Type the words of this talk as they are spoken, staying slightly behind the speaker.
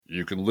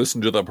You can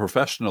listen to The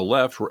Professional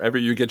Left wherever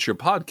you get your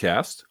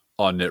podcasts,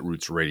 on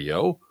Netroots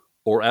Radio,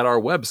 or at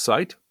our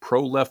website,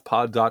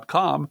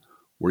 proleftpod.com,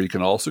 where you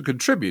can also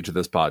contribute to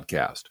this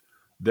podcast.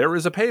 There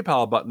is a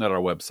PayPal button at our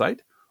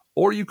website,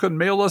 or you can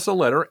mail us a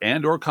letter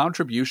and or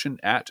contribution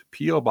at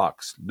P.O.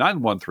 Box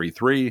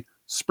 9133,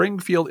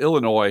 Springfield,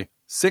 Illinois,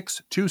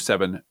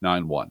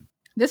 62791.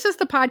 This is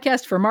the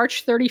podcast for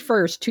March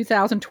 31st,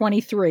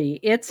 2023.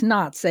 It's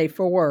not safe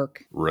for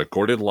work.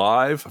 Recorded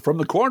live from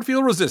the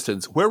Cornfield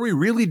Resistance, where we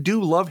really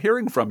do love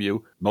hearing from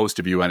you, most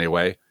of you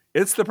anyway.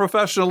 It's The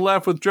Professional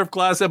Left with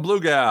Driftglass and Blue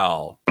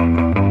Gal.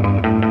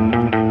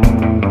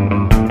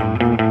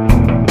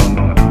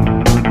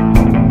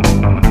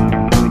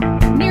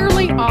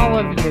 Nearly all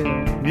of you.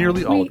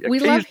 Nearly all of you. We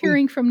love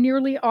hearing from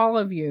nearly all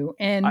of you.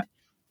 And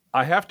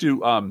I have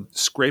to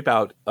scrape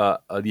out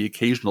the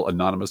occasional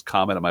anonymous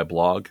comment on my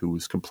blog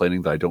who's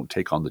complaining that I don't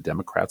take on the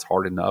Democrats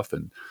hard enough,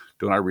 and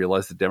don't I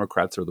realize the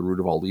Democrats are the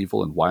root of all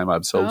evil, and why am I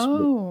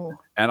so?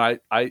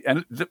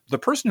 And the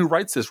person who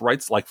writes this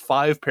writes like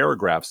 5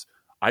 paragraphs.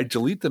 I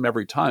delete them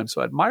every time,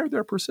 so I admire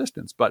their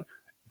persistence, but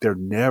they're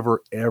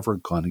never ever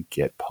going to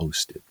get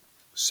posted.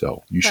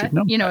 So you should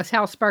know. You know, as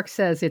Hal Sparks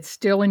says, it's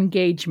still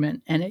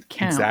engagement, and it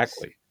counts.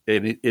 Exactly,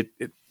 and it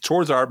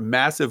towards our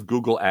massive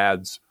Google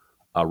Ads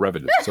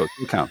revenue, so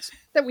it counts.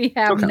 That we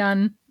have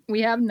none.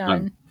 We have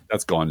none.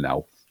 That's gone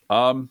now.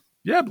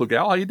 Yeah, Blue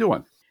Gal, how you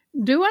doing?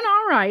 Doing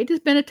all right.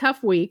 It's been a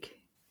tough week.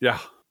 Yeah.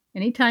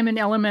 Anytime an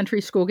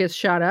elementary school gets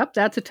shot up,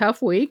 that's a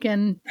tough week,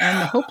 and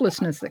the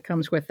hopelessness that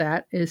comes with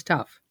that is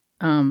tough.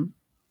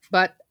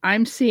 But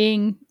I'm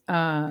seeing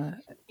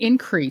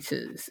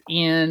increases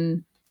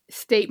in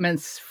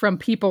statements from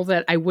people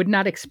that I would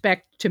not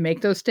expect to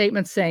make those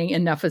statements, saying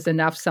enough is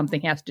enough,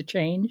 something has to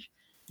change.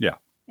 Yeah.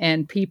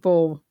 And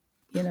people,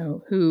 you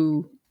know,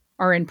 who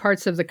are in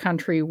parts of the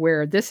country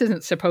where this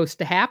isn't supposed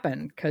to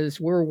happen because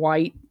we're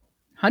white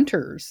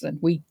hunters and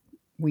we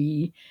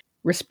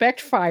respect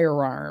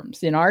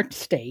firearms in our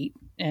state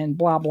and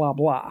blah, blah,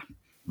 blah.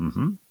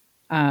 Mm-hmm.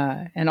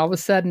 And all of a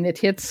sudden it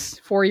hits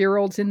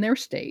 4-year-olds in their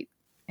state.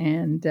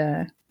 And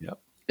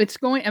it's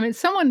going, I mean,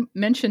 someone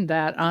mentioned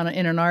that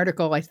in an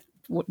article. I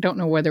don't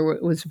know whether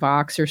it was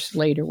Vox or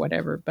Slate or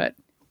whatever, but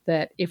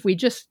that if we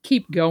just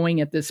keep going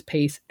at this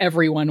pace,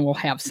 everyone will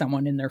have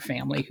someone in their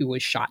family who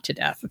was shot to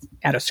death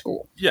at a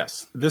school.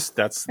 Yes, that's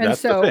so the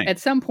thing. At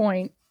some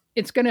point,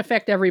 it's going to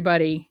affect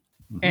everybody,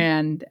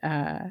 and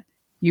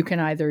you can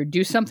either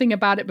do something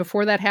about it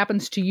before that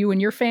happens to you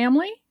and your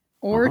family,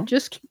 or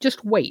just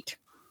wait.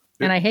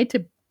 And I hate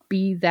to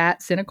be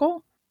that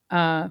cynical,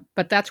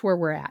 but that's where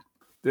we're at.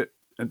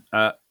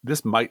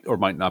 This might or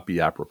might not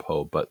be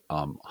apropos, but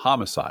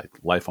homicide,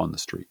 life on the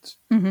streets.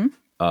 Mm-hmm.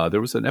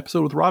 There was an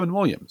episode with Robin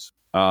Williams.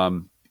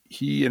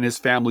 He and his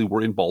family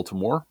were in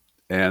Baltimore,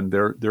 and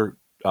their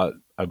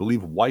I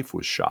believe, wife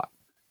was shot.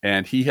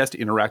 And he has to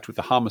interact with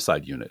the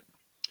homicide unit.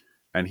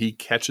 And he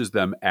catches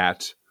them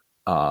at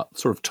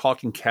sort of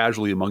talking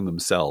casually among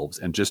themselves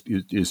and just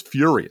is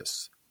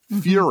furious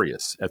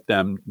at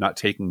them not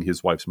taking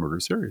his wife's murder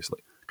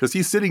seriously. Because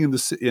he's sitting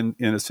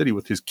in a city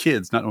with his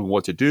kids, not knowing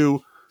what to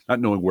do,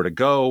 not knowing where to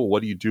go.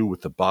 What do you do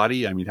with the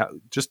body? I mean,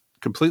 just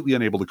completely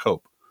unable to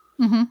cope.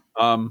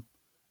 Mm-hmm.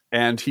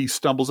 And he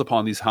stumbles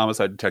upon these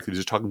homicide detectives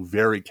just talking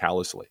very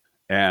callously.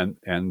 And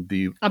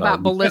the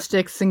about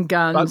ballistics and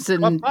guns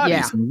and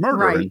bodies and murder,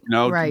 right,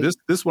 and,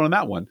 this one and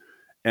that one.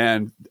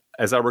 And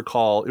as I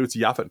recall, it was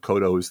Yaphet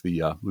Kotto is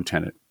the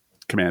lieutenant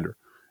commander,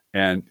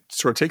 and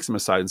sort of takes him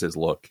aside and says,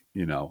 "Look,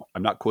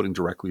 I'm not quoting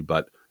directly,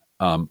 but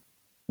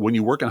when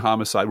you work in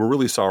homicide, we're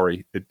really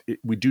sorry.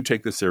 We do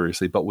take this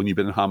seriously, but when you've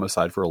been in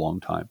homicide for a long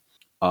time,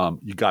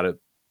 you got to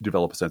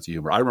develop a sense of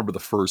humor." I remember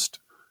the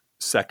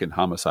second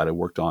homicide I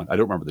worked on. I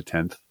don't remember the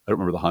 10th. I don't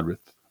remember the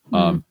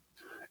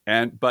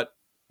 100th. But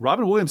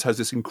Robin Williams has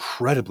this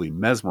incredibly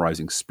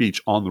mesmerizing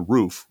speech on the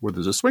roof where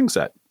there's a swing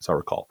set, as I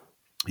recall.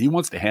 He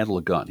wants to handle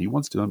a gun. He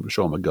wants to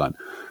show him a gun.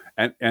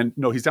 And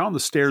no, he's down on the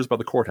stairs by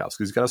the courthouse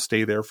because he's got to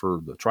stay there for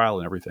the trial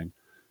and everything.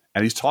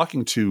 And he's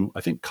talking to,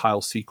 I think,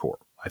 Kyle Secor,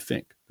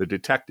 the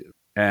detective.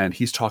 And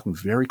he's talking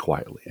very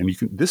quietly. And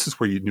this is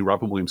where you knew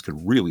Robin Williams could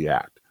really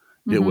act.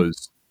 Mm-hmm. It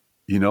was,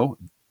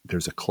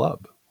 there's a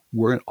club.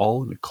 We're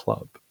all in a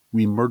club.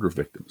 We murder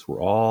victims.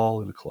 We're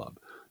all in a club.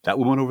 That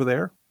woman over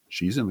there,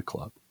 she's in the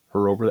club.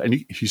 Her over there.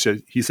 And he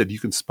said, you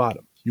can spot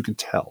them. You can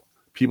tell.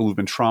 People who've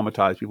been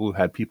traumatized, people who've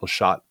had people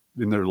shot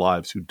in their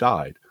lives who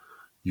died.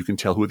 You can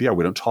tell who they are.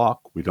 We don't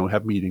talk. We don't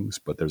have meetings,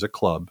 but there's a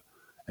club.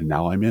 And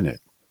now I'm in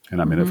it.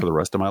 And I'm in it for the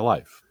rest of my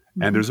life.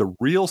 Mm-hmm. And there's a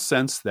real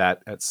sense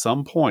that at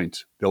some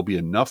point, there'll be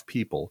enough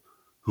people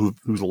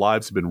whose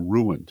lives have been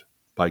ruined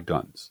by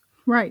guns.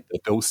 Right.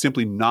 That they'll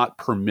simply not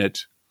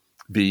permit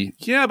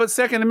but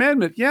Second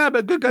Amendment. Yeah,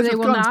 but good guys They have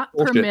will guns. not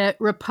Bullshit. permit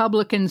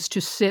Republicans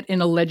to sit in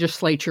a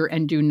legislature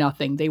and do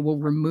nothing. They will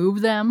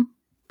remove them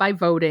by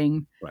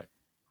voting. Right.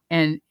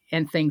 And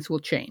things will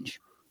change.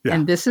 Yeah.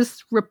 And this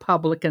is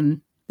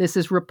Republican. This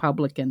is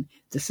Republican.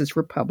 This is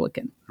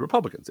Republican.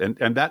 Republicans.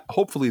 And that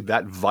hopefully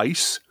that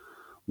vice,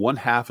 one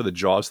half of the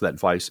jaws of that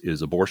vice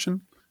is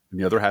abortion,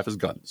 and the other half is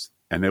guns.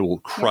 and they will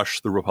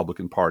crush the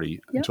Republican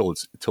Party until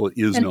it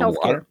is and no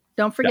healthcare. more.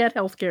 Don't forget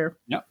healthcare.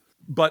 Yeah.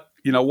 But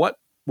you know what?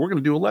 We're going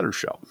to do a letter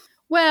show.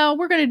 Well,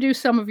 we're going to do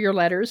some of your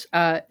letters.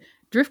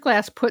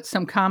 Driftglass put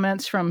some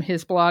comments from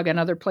his blog and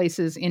other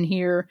places in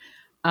here.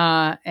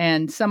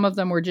 And some of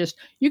them were just,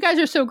 you guys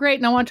are so great.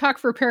 And I want to talk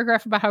for a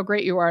paragraph about how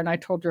great you are. And I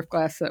told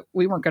Driftglass that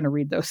we weren't going to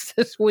read those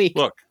this week.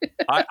 Look,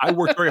 I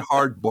worked very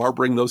hard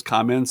barbering those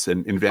comments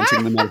and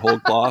inventing them out of whole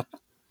cloth.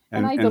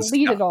 And I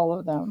deleted all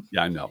of them.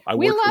 Yeah, I know.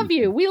 We love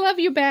you. We love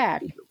you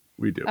back.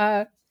 We do.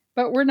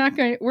 But we're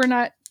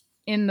not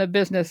in the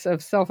business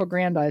of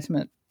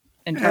self-aggrandizement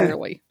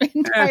entirely.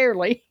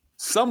 Entirely.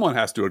 Someone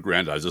has to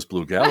aggrandize this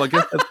blue gal. I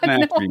guess that's no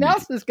one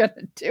else is going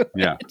to do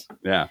it.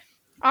 Yeah.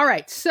 All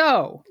right.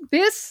 So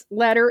this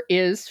letter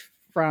is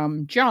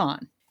from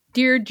John.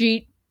 Dear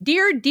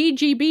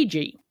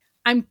DGBG,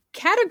 I'm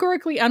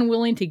categorically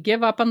unwilling to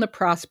give up on the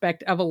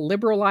prospect of a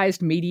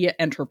liberalized media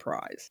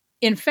enterprise.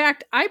 In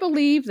fact, I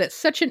believe that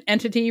such an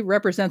entity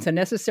represents a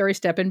necessary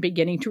step in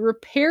beginning to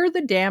repair the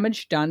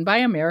damage done by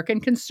American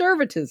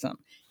conservatism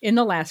in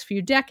the last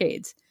few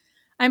decades.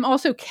 I'm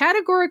also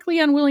categorically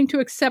unwilling to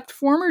accept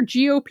former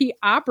GOP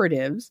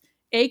operatives,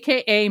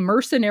 aka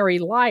mercenary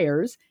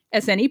liars,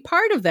 as any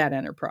part of that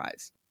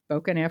enterprise.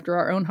 Spoken after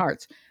our own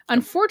hearts.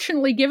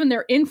 Unfortunately, given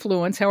their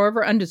influence,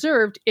 however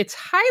undeserved, it's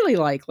highly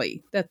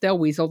likely that they'll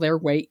weasel their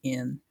way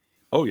in.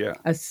 Oh, yeah.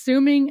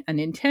 Assuming an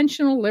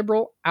intentional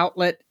liberal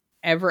outlet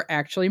ever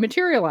actually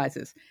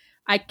materializes.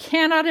 I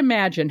cannot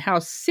imagine how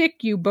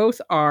sick you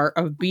both are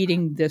of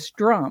beating this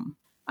drum.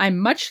 I'm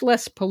much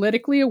less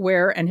politically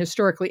aware and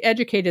historically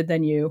educated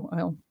than you.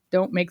 Well,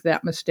 don't make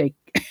that mistake,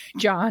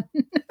 John.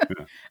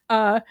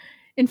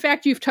 In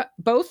fact, you've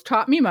both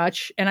taught me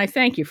much, and I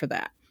thank you for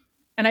that.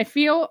 And I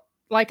feel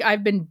like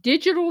I've been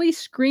digitally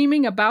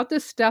screaming about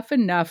this stuff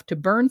enough to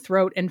burn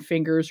throat and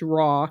fingers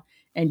raw,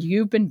 and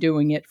you've been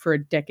doing it for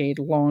a decade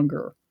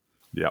longer.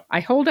 Yeah. I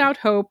hold out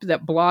hope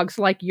that blogs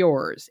like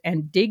yours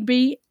and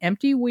Digby,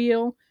 Empty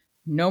Wheel,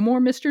 No More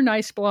Mr.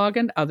 Nice Blog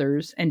and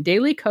others, and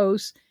Daily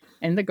Kos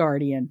and The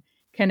Guardian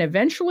can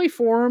eventually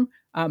form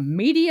a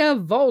media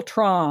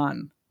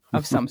Voltron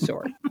of some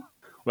sort.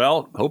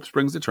 Well, hope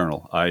springs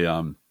eternal.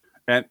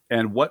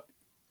 And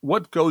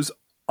what goes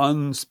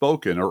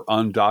unspoken or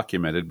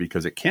undocumented,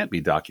 because it can't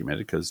be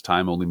documented because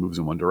time only moves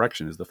in one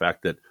direction, is the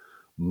fact that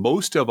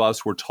most of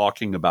us were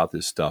talking about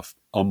this stuff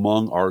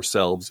among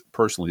ourselves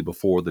personally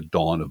before the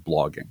dawn of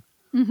blogging.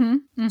 Mm-hmm,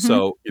 mm-hmm.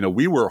 So,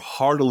 we were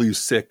heartily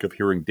sick of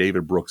hearing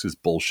David Brooks's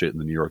bullshit in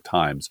the New York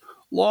Times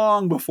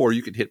long before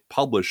you could hit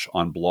publish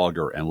on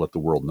Blogger and let the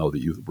world know that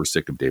you were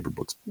sick of David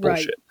Brooks'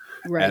 bullshit.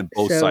 Right. And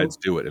both sides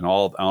do it and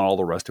all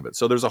the rest of it.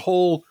 So there's a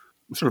whole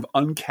sort of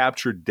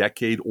uncaptured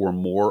decade or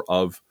more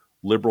of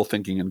liberal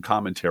thinking and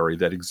commentary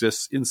that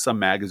exists in some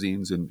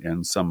magazines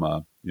and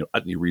some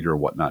Utney Reader or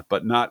whatnot,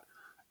 but not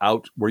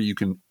out where you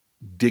can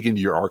dig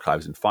into your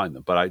archives and find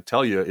them. But I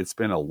tell you, it's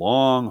been a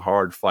long,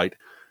 hard fight.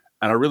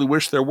 And I really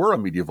wish there were a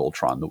Media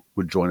Voltron that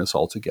would join us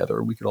all together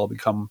and we could all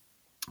become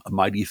a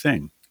mighty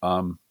thing.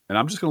 And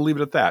I'm just going to leave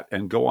it at that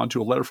and go on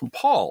to a letter from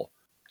Paul.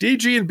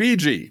 DG and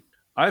BG.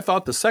 I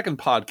thought the second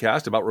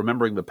podcast about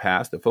remembering the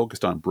past that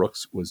focused on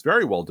Brooks was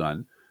very well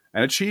done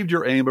and achieved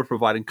your aim of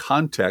providing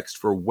context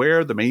for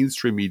where the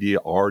mainstream media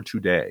are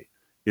today.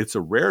 It's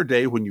a rare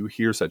day when you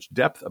hear such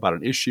depth about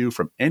an issue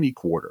from any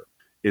quarter.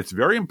 It's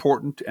very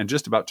important and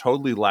just about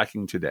totally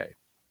lacking today.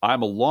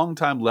 I'm a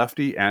longtime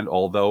lefty, and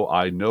although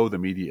I know the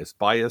media is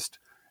biased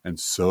and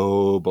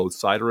so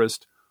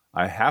both-siderist,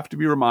 I have to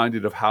be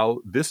reminded of how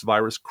this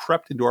virus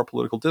crept into our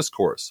political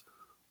discourse.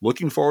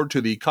 Looking forward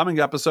to the coming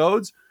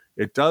episodes.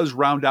 It does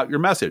round out your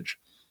message.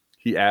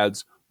 He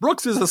adds,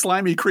 Brooks is a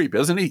slimy creep,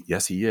 isn't he?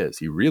 Yes, he is.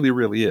 He really,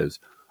 really is.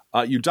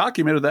 You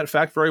documented that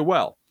fact very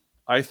well.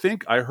 I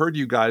think I heard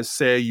you guys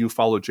say you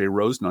follow Jay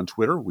Rosen on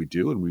Twitter. We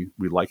do, and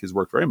we like his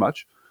work very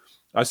much.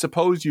 I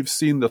suppose you've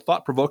seen the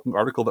thought-provoking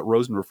article that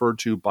Rosen referred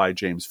to by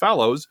James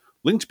Fallows,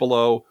 linked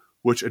below,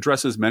 which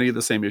addresses many of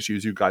the same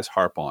issues you guys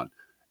harp on.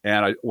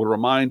 And I will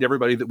remind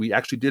everybody that we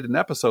actually did an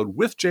episode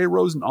with Jay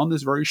Rosen on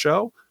this very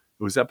show.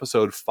 It was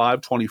episode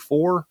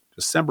 524,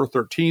 December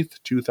 13th,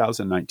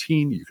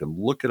 2019. You can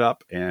look it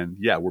up. And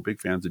yeah, we're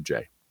big fans of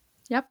Jay.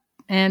 Yep.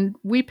 And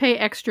we pay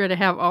extra to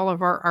have all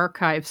of our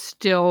archives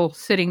still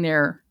sitting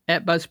there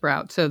at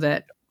Buzzsprout so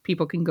that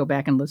people can go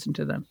back and listen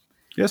to them.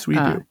 Yes, we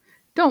do.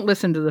 Don't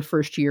listen to the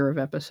first year of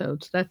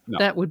episodes.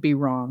 That would be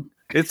wrong.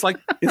 It's like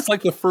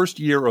the first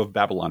year of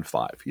Babylon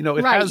 5.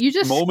 It has you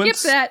just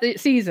moments, skip that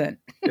season.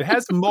 It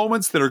has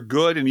moments that are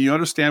good, and you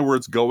understand where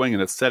it's going,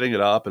 and it's setting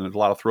it up, and there's a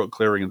lot of throat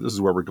clearing, and this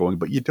is where we're going.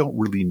 But you don't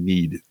really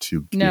need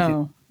to.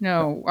 No.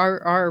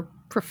 Our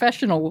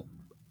professional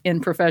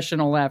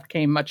left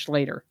came much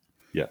later.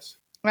 Yes.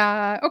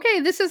 Okay,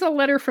 this is a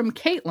letter from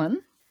Caitlin.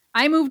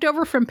 I moved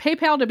over from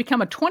PayPal to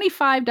become a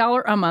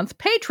 $25 a month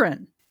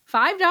patron.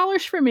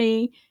 $5 for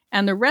me,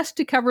 and the rest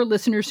to cover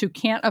listeners who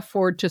can't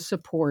afford to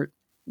support.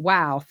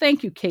 Wow.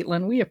 Thank you,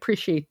 Caitlin. We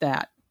appreciate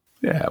that.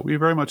 Yeah, we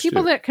very much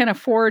People do. that can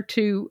afford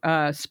to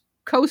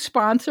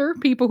co-sponsor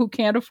people who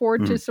can't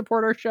afford to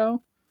support our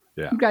show.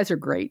 Yeah. You guys are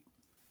great.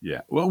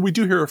 Yeah. Well, we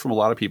do hear from a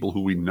lot of people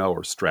who we know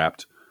are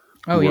strapped.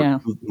 Oh, who yeah.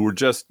 Who are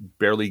just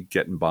barely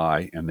getting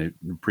by, and they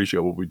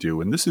appreciate what we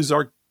do. And this is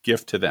our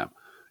gift to them.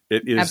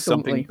 It is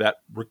Absolutely. something that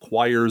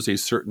requires a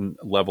certain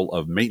level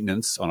of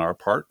maintenance on our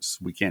parts.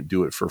 We can't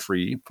do it for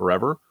free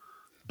forever.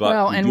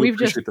 But and we've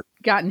just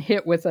gotten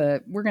hit with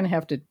we're going to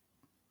have to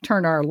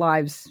turn our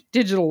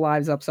digital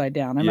lives upside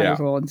down. I might as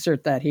well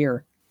insert that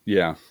here.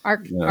 Yeah.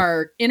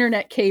 Our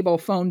internet cable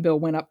phone bill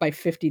went up by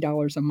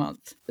 $50 a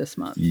month this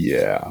month.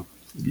 Yeah.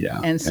 Yeah.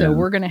 And so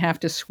we're going to have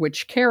to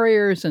switch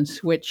carriers and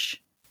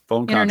switch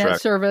phone internet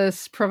contract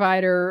service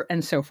provider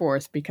and so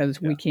forth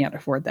because we can't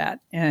afford that.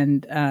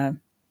 And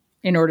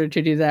in order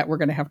to do that, we're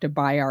going to have to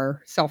buy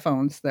our cell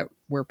phones that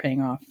we're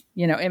paying off.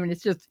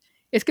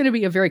 It's going to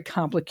be a very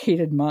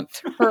complicated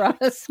month for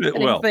us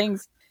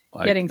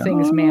getting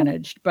things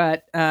managed.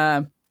 But,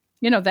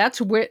 that's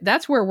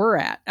where we're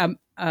at.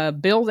 A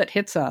bill that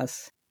hits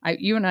us.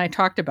 You and I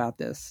talked about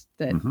this,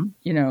 that,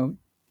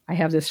 I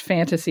have this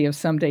fantasy of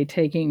someday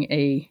taking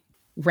a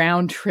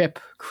round trip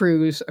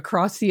cruise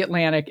across the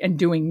Atlantic and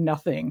doing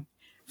nothing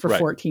for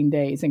 14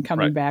 days and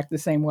coming back the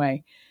same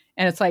way.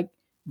 And it's like,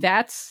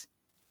 that's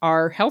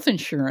our health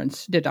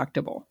insurance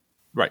deductible.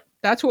 Right.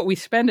 That's what we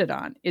spend it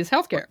on is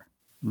healthcare.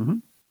 Mm-hmm.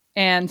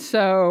 And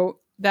so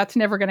that's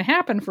never going to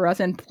happen for us.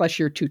 And plus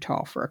you're too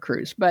tall for a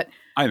cruise, but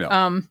I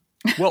know.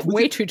 Well,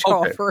 way too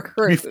tall for a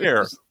cruise. To be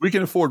fair, we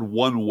can afford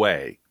one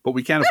way, but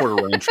we can't afford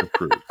a round trip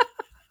cruise.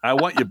 I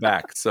want you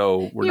back,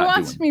 so we're not doing it. He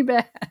wants me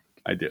back.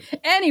 I do.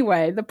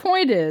 Anyway, the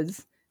point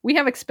is we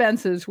have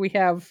expenses. We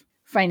have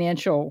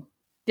financial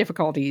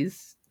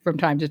difficulties from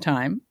time to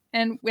time.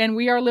 And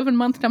we are living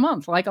month to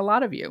month, like a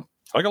lot of you.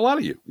 Like a lot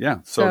of you, yeah.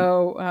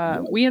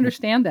 So we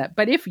understand that.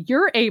 But if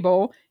you're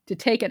able to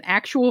take an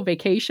actual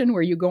vacation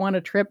where you go on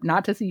a trip,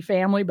 not to see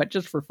family, but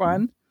just for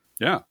fun,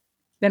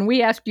 then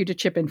we ask you to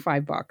chip in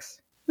 $5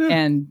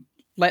 and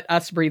let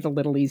us breathe a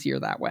little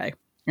easier that way.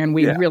 And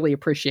we really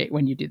appreciate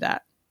when you do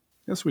that.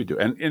 Yes, we do.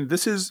 And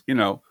this is,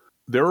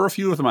 there are a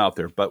few of them out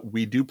there, but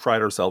we do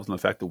pride ourselves in the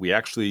fact that we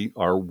actually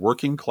are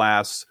working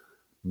class,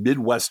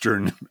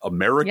 Midwestern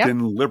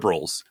American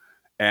liberals.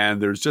 And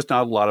there's just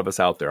not a lot of us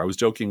out there. I was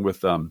joking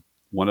with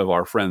one of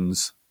our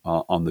friends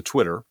on the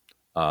Twitter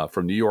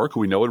from New York, who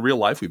we know in real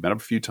life. We've met up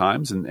a few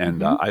times.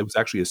 And I was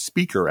actually a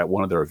speaker at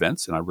one of their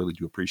events. And I really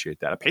do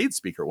appreciate that. A paid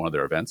speaker at one of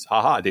their events.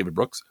 David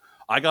Brooks.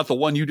 I got the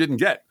one you didn't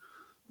get.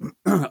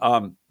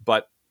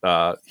 But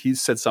he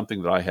said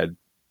something that I had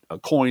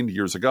coined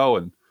years ago.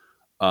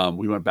 And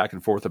we went back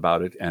and forth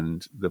about it.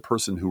 And the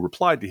person who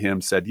replied to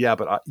him said, yeah,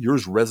 but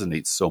yours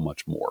resonates so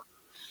much more.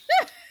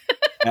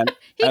 And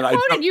he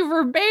quoted you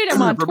verbatim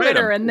on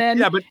Twitter, and then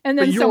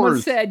someone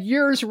said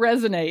yours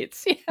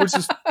resonates,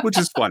 which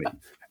is funny.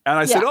 And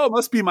I said, "Oh, it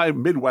must be my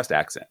Midwest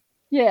accent."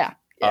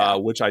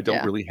 Which I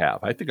don't really have.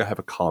 I think I have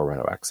a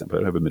Colorado accent, but I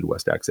don't have a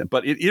Midwest accent.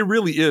 But it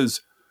really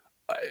is.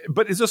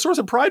 But it's a source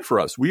of pride for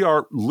us. We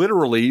are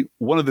literally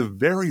one of the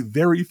very,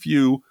 very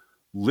few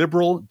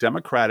liberal,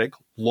 democratic,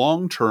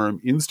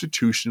 long-term,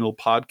 institutional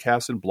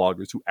podcasts and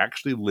bloggers who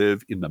actually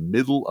live in the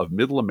middle of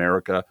Middle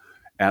America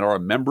and are a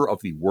member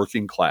of the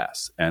working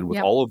class, and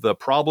with all of the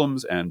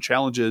problems and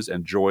challenges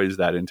and joys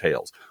that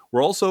entails.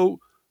 We're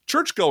also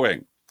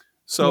church-going.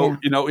 So,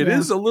 it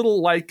is a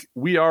little like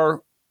we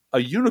are a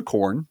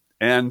unicorn,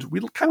 and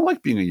we kind of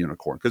like being a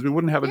unicorn because we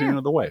wouldn't have it any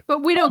other way. But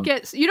you don't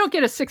get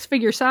a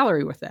 6-figure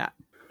salary with that.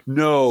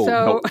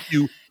 No.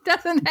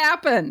 Doesn't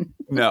happen.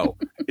 No.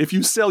 If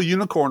you sell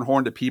unicorn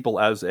horn to people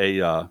as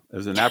an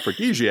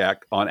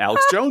aphrodisiac on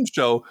Alex Jones'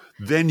 show,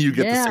 then you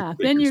get the 6 figures.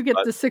 Then you get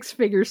the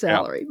 6-figure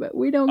salary, but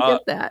we don't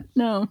get that.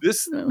 No.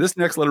 This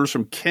next letter is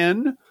from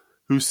Ken,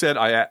 who said,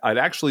 I'd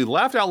actually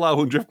laughed out loud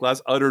when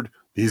Driftglass uttered,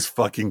 "These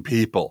fucking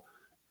people."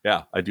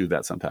 Yeah, I do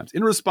that sometimes.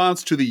 In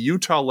response to the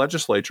Utah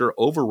legislature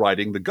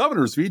overriding the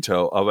governor's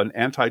veto of an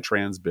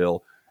anti-trans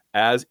bill,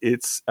 as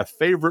it's a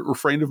favorite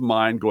refrain of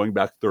mine going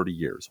back 30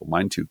 years. Well,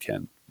 mine too,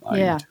 Ken.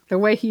 The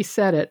way he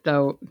said it,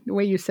 though, the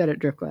way you said it,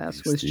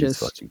 Driftglass, was just,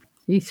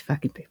 these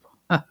fucking people.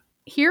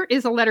 Here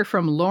is a letter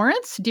from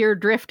Lawrence. Dear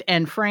Drift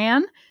and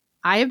Fran,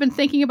 I have been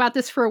thinking about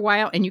this for a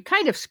while, and you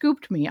kind of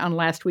scooped me on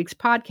last week's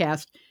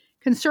podcast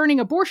concerning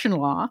abortion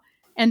law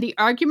and the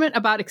argument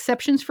about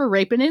exceptions for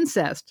rape and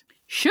incest.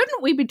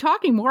 Shouldn't we be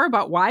talking more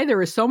about why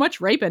there is so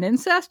much rape and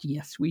incest?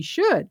 Yes, we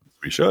should.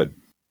 We should.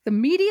 The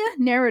media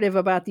narrative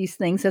about these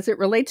things as it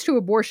relates to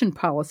abortion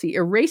policy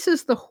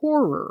erases the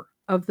horror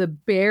of the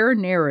bare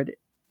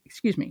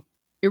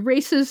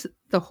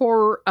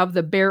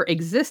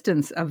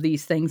existence of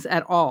these things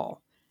at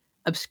all,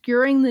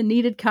 obscuring the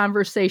needed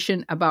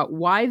conversation about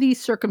why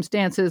these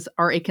circumstances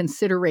are a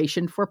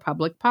consideration for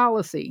public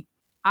policy.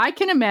 I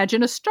can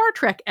imagine a Star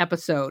Trek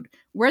episode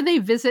where they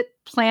visit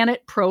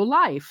Planet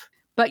Pro-Life,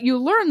 but you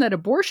learn that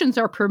abortions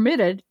are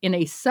permitted in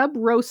a sub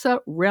rosa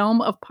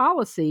realm of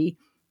policy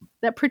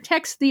that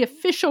protects the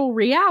official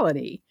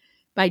reality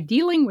by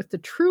dealing with the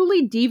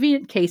truly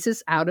deviant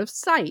cases out of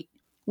sight,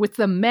 with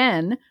the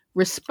men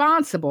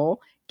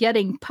responsible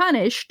getting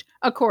punished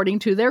according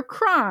to their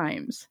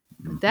crimes.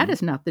 That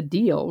is not the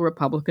deal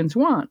Republicans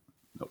want.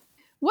 Nope.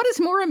 What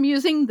is more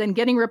amusing than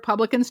getting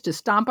Republicans to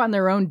stomp on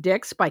their own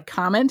dicks by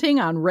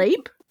commenting on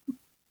rape?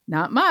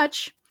 Not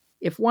much.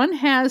 If one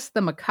has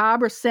the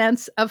macabre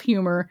sense of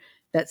humor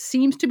that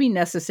seems to be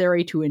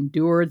necessary to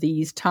endure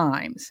these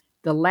times.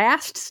 The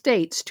last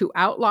states to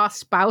outlaw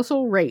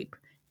spousal rape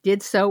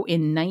did so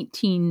in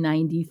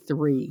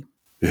 1993.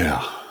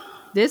 Yeah.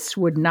 This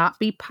would not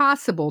be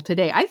possible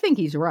today. I think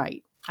he's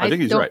right. I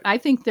think he's right. I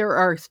think there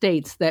are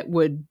states that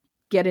would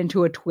get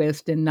into a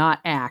twist and not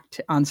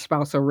act on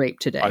spousal rape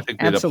today. I think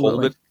they'd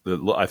uphold it.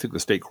 I think the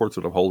state courts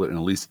would uphold it in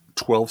at least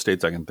 12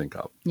 states I can think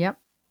of. Yep.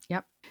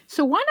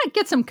 So why not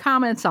get some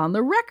comments on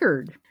the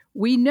record?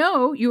 We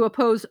know you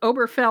oppose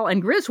Oberfell and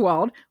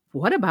Griswold.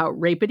 What about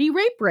rapity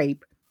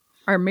rape?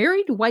 Are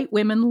married white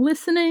women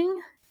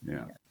listening?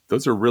 Yeah,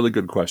 those are really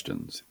good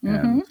questions.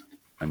 And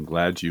I'm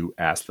glad you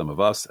asked them of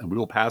us, and we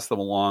will pass them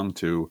along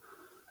to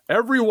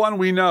everyone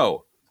we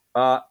know.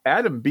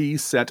 Adam B.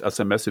 sent us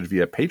a message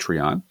via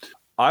Patreon.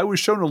 I was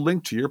shown a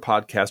link to your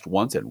podcast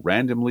once and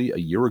randomly a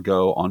year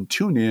ago on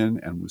TuneIn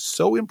and was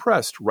so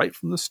impressed right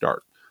from the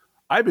start.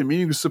 I've been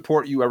meaning to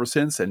support you ever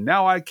since, and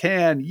now I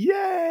can.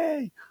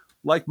 Yay!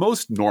 Like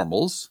most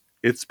normals,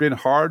 it's been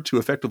hard to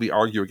effectively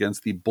argue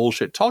against the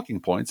bullshit talking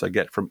points I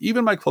get from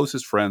even my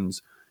closest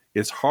friends.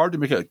 It's hard to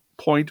make a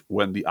point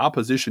when the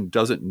opposition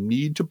doesn't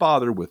need to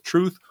bother with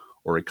truth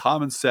or a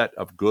common set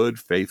of good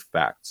faith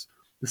facts.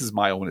 This is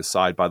my own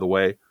aside, by the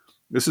way.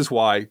 This is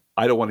why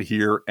I don't want to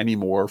hear any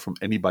more from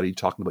anybody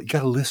talking about, you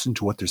got to listen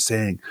to what they're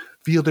saying,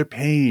 feel their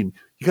pain.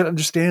 You got to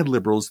understand,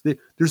 liberals.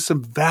 There's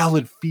some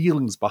valid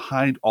feelings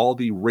behind all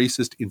the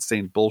racist,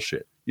 insane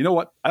bullshit. You know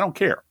what? I don't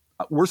care.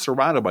 We're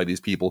surrounded by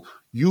these people.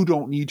 You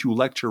don't need to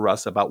lecture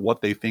us about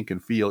what they think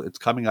and feel. It's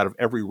coming out of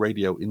every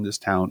radio in this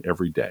town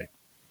every day.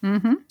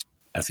 Mm-hmm.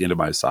 That's the end of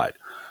my side.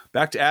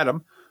 Back to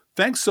Adam.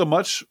 Thanks so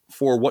much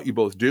for what you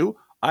both do.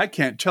 I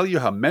can't tell you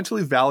how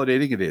mentally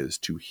validating it is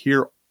to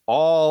hear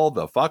all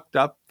the fucked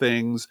up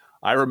things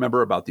I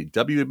remember about the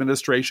W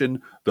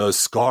administration, the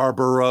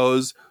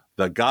Scarboroughs,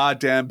 the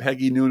goddamn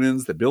Peggy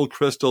Noonans, the Bill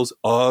Cristols.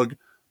 Ugh.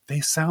 They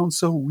sound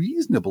so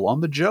reasonable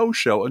on the Joe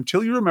Show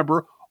until you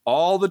remember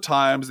all the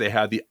times they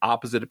had the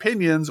opposite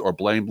opinions or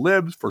blamed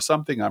libs for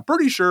something I'm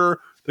pretty sure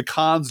the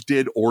cons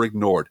did or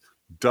ignored.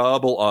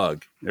 Double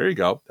ugh. There you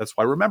go. That's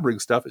why remembering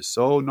stuff is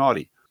so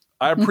naughty.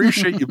 I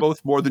appreciate you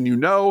both more than you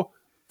know.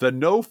 The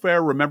No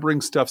Fair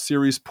Remembering Stuff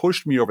series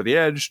pushed me over the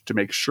edge to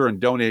make sure and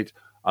donate.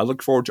 I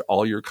look forward to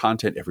all your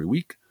content every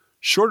week.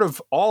 Short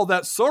of all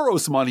that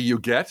Soros money you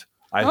get,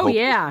 I hope. Oh,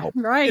 yeah,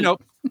 right. You know,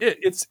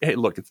 it's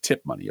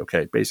tip money,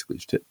 okay? Basically,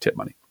 it's tip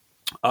money.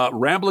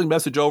 Rambling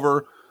message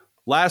over.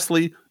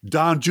 Lastly,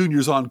 Don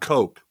Jr.'s on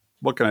coke.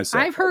 What can I say?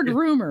 I've heard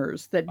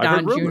rumors that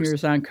Don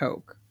Jr.'s on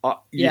coke.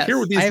 You hear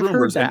with these I've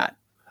rumors. Heard that.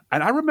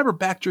 And I remember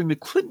back during the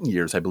Clinton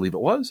years, I believe it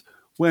was,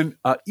 when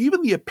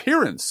even the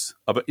appearance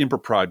of an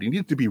impropriety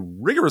needed to be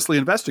rigorously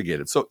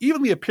investigated. So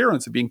even the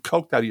appearance of being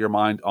coked out of your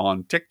mind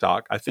on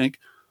TikTok, I think,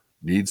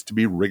 needs to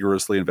be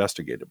rigorously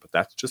investigated. But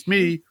that's just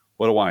me.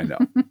 What do I know?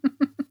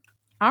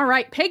 All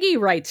right. Peggy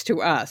writes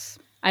to us.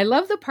 I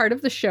love the part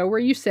of the show where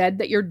you said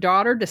that your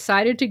daughter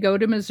decided to go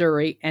to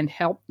Missouri and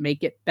help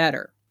make it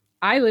better.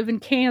 I live in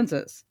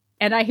Kansas,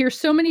 and I hear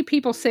so many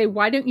people say,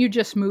 why don't you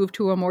just move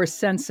to a more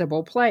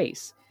sensible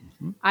place?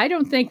 Mm-hmm. I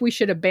don't think we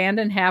should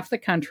abandon half the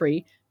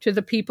country to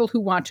the people who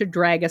want to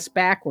drag us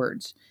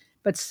backwards.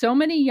 But so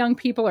many young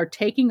people are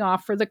taking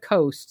off for the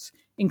coasts,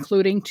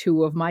 including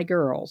two of my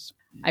girls.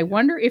 Yeah. I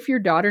wonder if your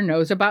daughter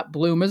knows about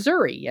Blue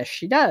Missouri. Yes,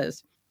 she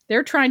does.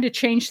 They're trying to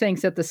change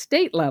things at the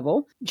state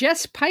level.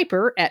 Jess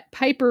Piper at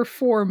Piper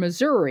for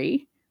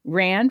Missouri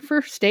ran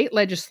for state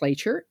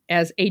legislature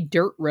as a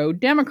dirt road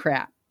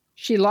Democrat.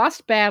 She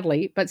lost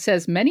badly, but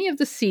says many of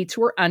the seats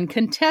were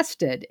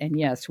uncontested. And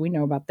yes, we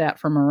know about that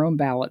from our own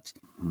ballots.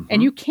 Mm-hmm.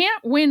 And you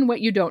can't win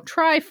what you don't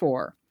try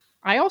for.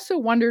 I also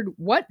wondered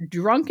what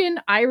drunken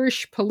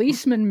Irish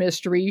policeman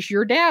mysteries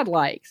your dad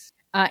likes.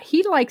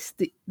 He likes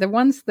the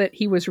ones that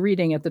he was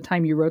reading at the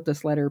time you wrote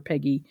this letter,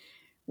 Peggy,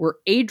 were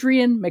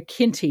Adrian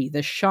McKinty,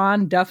 the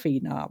Sean Duffy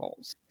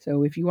novels.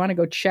 So if you want to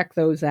go check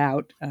those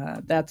out,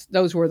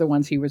 those were the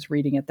ones he was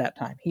reading at that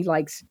time. He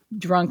likes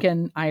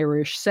drunken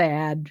Irish,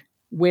 sad,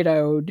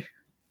 widowed,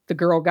 the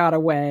girl got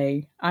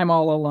away, I'm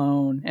all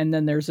alone, and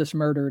then there's this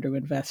murder to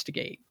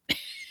investigate.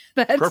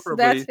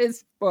 That's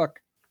his book.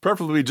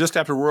 Preferably just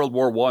after World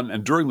War I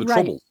and during the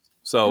Troubles.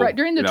 So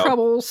during the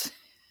Troubles.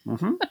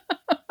 Mm-hmm.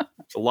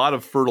 It's a lot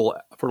of fertile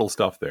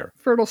stuff there.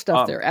 Fertile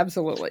stuff there,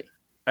 absolutely.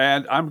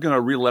 And I'm going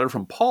to read a letter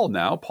from Paul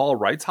now. Paul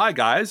writes, hi,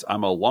 guys.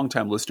 I'm a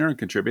longtime listener and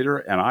contributor,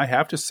 and I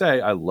have to say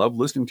I love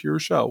listening to your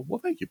show. Well,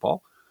 thank you,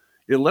 Paul.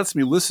 It lets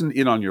me listen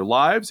in on your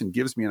lives and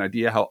gives me an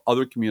idea how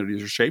other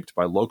communities are shaped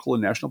by local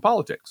and national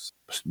politics.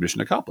 Mission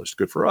accomplished.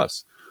 Good for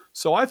us.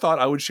 So I thought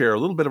I would share a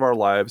little bit of our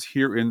lives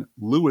here in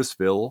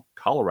Louisville,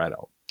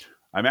 Colorado.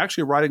 I'm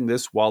actually writing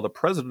this while the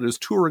president is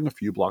touring a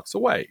few blocks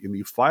away in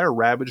the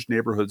fire-ravaged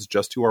neighborhoods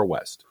just to our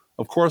west.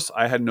 Of course,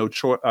 I had no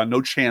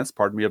chance,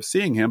 of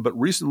seeing him, but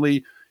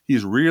recently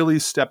he's really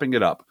stepping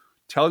it up,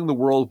 telling the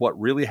world what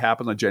really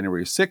happened on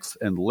January 6th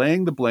and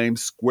laying the blame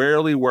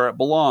squarely where it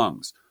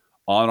belongs,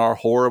 on our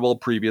horrible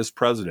previous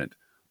president.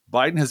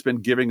 Biden has been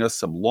giving us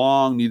some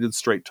long-needed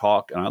straight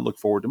talk, and I look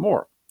forward to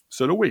more.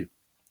 So do we.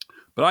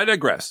 But I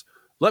digress.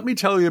 Let me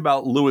tell you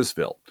about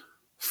Louisville.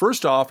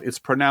 First off, it's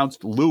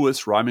pronounced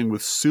Louis, rhyming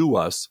with sue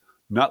us,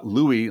 not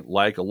Louis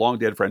like a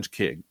long-dead French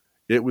king.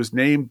 It was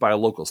named by a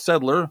local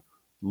settler,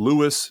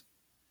 Louis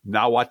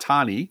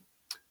Nawatani,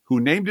 who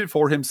named it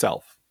for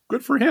himself.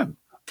 Good for him.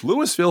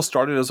 Louisville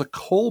started as a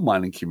coal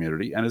mining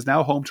community and is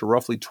now home to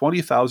roughly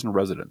 20,000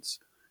 residents.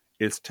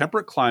 Its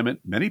temperate climate,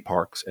 many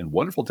parks, and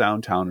wonderful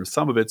downtown are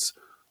some of its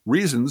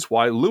reasons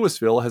why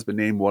Louisville has been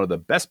named one of the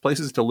best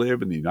places to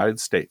live in the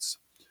United States.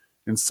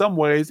 In some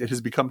ways, it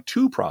has become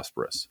too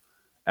prosperous.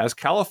 As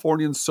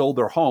Californians sold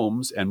their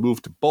homes and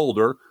moved to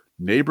Boulder,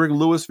 neighboring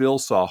Louisville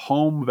saw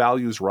home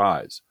values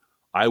rise.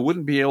 I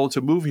wouldn't be able to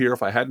move here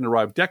if I hadn't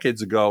arrived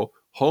decades ago.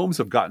 Homes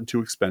have gotten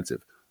too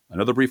expensive.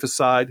 Another brief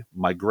aside,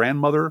 my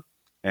grandmother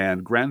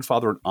and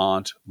grandfather and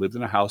aunt lived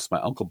in a house my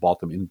uncle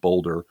bought them in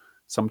Boulder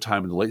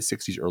sometime in the late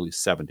 60s, early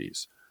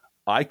 70s.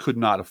 I could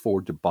not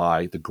afford to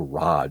buy the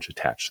garage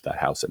attached to that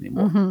house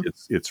anymore. Mm-hmm.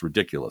 It's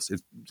ridiculous.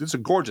 It's a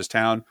gorgeous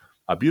town,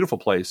 a beautiful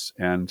place,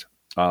 and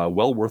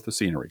well worth the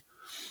scenery.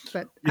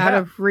 But out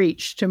of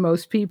reach to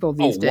most people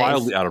these days.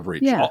 Wildly out of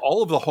reach. Yeah.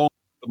 All of the homes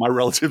that my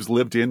relatives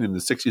lived in the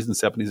 60s and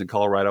 70s in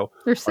Colorado.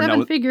 They're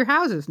seven-figure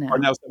houses now. Are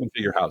now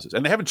seven-figure houses.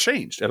 And they haven't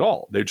changed at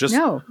all. They're just...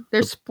 No,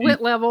 they're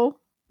split-level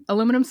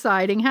aluminum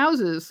siding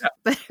houses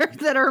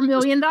that are $1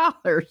 million.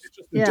 It's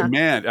just the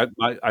demand.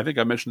 I think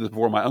I mentioned this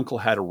before. My uncle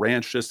had a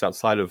ranch just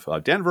outside of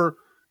Denver.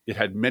 It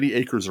had many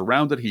acres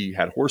around it. He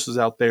had horses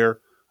out there.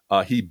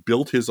 He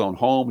built his own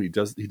home. He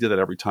did that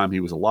every time he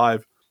was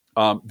alive.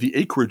 The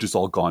acreage is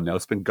all gone now.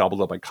 It's been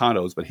gobbled up by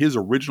condos, but his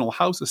original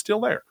house is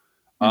still there.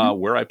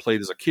 Where I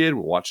played as a kid,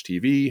 we watched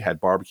TV, had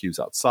barbecues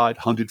outside,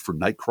 hunted for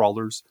night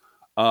crawlers.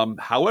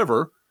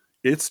 However,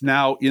 it's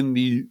now in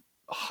the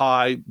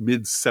high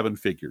mid seven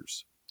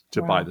figures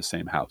to buy the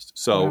same house.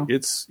 So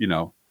it's,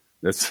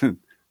 that's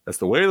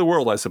the way of the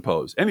world, I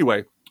suppose.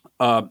 Anyway,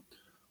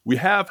 we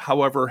have,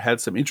 however,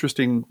 had some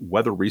interesting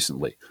weather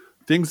recently.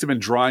 Things have been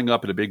drying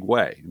up in a big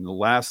way. In the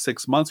last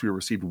 6 months, we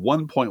received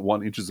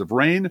 1.1 inches of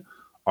rain,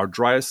 our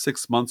driest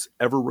 6 months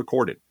ever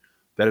recorded.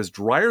 That is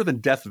drier than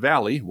Death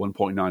Valley,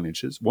 1.9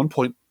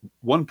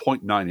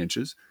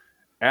 inches,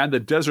 and the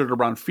desert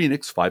around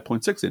Phoenix,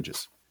 5.6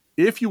 inches.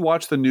 If you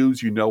watch the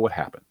news, you know what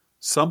happened.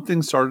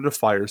 Something started a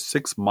fire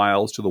 6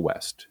 miles to the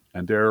west,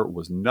 and there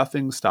was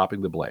nothing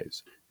stopping the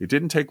blaze. It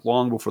didn't take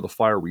long before the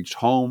fire reached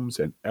homes,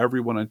 and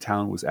everyone in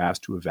town was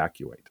asked to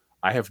evacuate.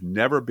 I have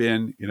never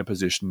been in a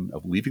position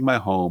of leaving my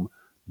home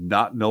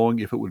not knowing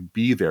if it would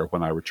be there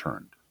when I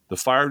returned. The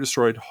fire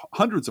destroyed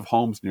hundreds of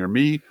homes near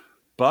me,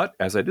 but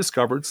as I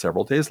discovered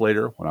several days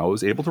later, when I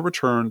was able to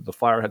return, the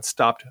fire had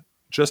stopped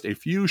just a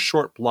few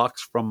short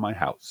blocks from my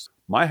house.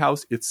 My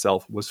house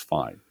itself was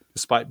fine,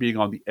 despite being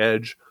on the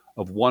edge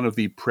of one of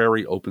the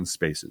prairie open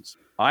spaces.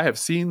 I have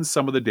seen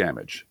some of the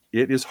damage.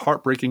 It is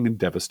heartbreaking and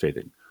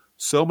devastating.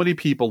 So many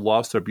people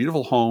lost their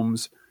beautiful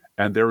homes,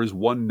 and there is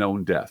one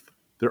known death.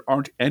 There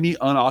aren't any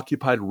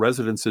unoccupied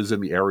residences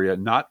in the area,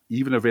 not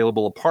even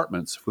available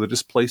apartments for the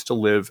displaced to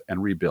live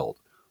and rebuild.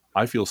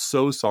 I feel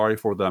so sorry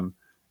for them,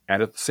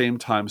 and at the same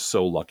time,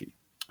 so lucky.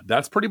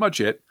 That's pretty much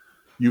it.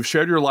 You've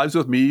shared your lives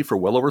with me for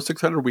well over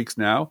 600 weeks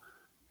now,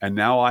 and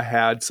now I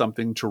had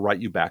something to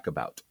write you back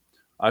about.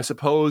 I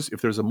suppose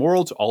if there's a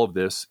moral to all of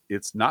this,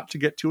 it's not to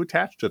get too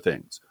attached to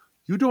things.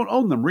 You don't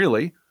own them,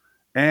 really,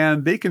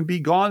 and they can be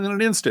gone in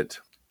an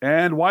instant.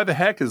 And why the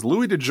heck is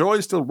Louis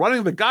DeJoy still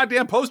running the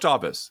goddamn post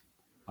office?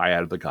 I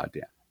added the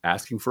goddamn,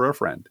 asking for a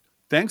friend.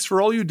 Thanks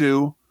for all you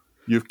do.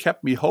 You've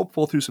kept me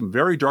hopeful through some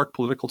very dark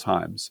political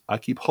times. I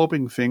keep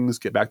hoping things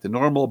get back to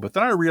normal, but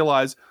then I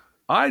realize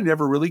I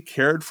never really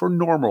cared for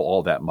normal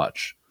all that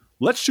much.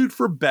 Let's shoot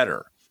for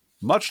better.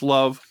 Much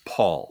love,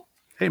 Paul.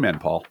 Amen,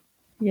 Paul.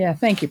 Yeah,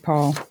 thank you,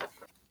 Paul.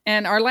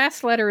 And our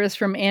last letter is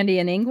from Andy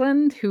in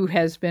England, who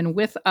has been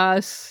with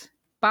us,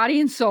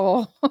 body and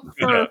soul,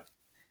 for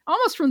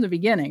almost from the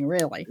beginning,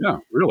 really. Yeah,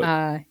 really.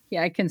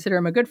 I consider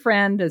him a good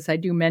friend, as I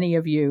do many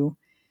of you.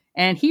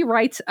 And he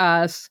writes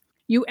us,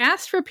 you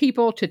asked for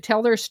people to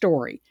tell their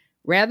story,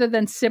 rather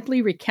than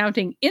simply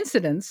recounting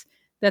incidents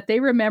that they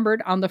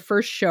remembered on the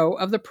first show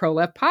of the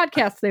Pro-Left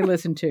podcast they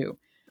listened to.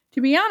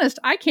 To be honest,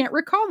 I can't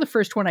recall the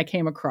first one I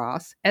came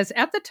across, as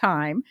at the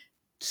time,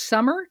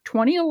 summer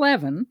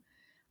 2011,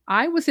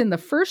 I was in the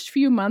first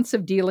few months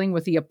of dealing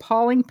with the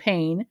appalling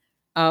pain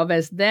of,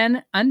 as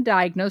then,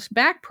 undiagnosed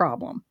back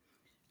problem.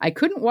 I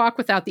couldn't walk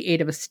without the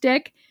aid of a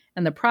stick,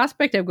 and the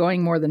prospect of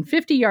going more than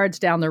 50 yards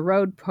down the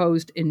road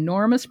posed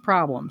enormous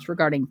problems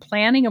regarding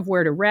planning of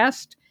where to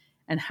rest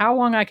and how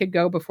long I could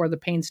go before the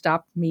pain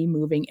stopped me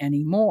moving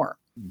anymore.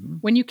 Mm-hmm.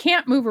 When you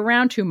can't move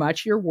around too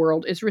much, your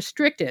world is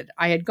restricted.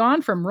 I had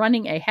gone from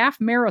running a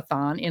half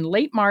marathon in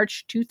late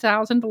March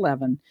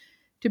 2011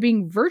 to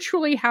being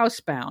virtually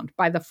housebound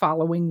by the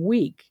following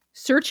week.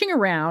 Searching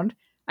around,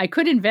 I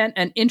could invent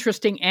an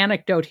interesting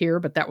anecdote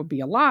here, but that would be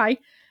a lie.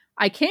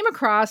 I came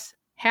across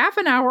half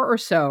an hour or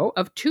so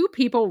of two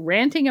people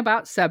ranting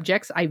about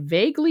subjects I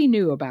vaguely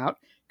knew about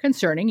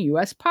concerning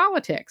U.S.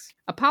 politics.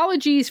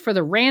 Apologies for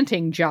the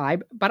ranting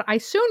jibe, but I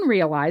soon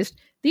realized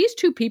these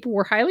two people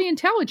were highly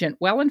intelligent,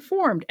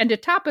 well-informed, and to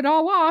top it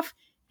all off,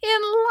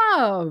 in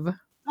love.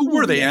 Who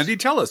were they, Andy?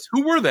 Tell us.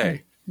 Who were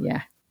they?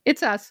 Yeah,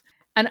 it's us.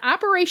 An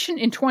operation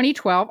in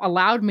 2012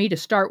 allowed me to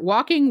start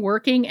walking,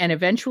 working, and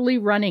eventually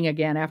running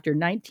again after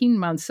 19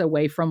 months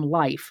away from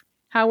life.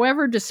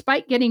 However,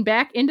 despite getting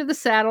back into the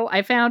saddle,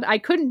 I found I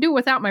couldn't do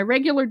without my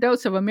regular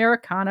dose of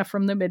Americana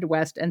from the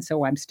Midwest, and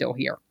so I'm still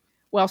here.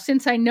 Well,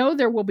 since I know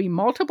there will be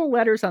multiple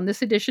letters on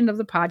this edition of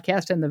the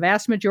podcast, and the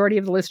vast majority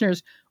of the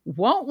listeners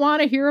won't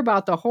want to hear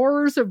about the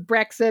horrors of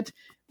Brexit,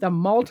 the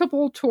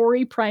multiple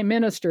Tory prime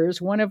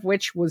ministers, one of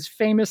which was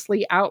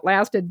famously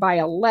outlasted by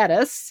a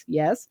lettuce,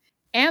 yes,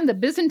 and the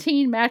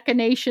Byzantine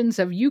machinations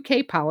of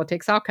UK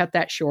politics, I'll cut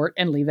that short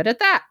and leave it at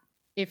that.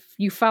 If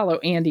you follow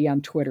Andy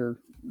on Twitter,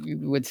 you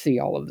would see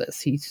all of this.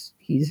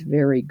 He's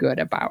very good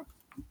about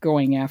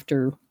going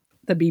after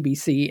the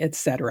BBC,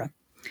 etc.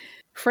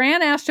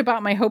 Fran asked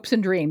about my hopes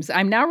and dreams.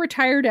 I'm now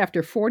retired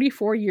after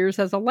 44 years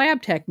as a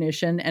lab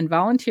technician and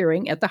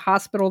volunteering at the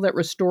hospital that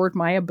restored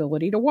my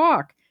ability to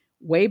walk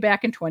way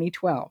back in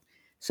 2012.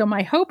 So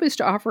my hope is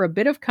to offer a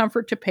bit of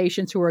comfort to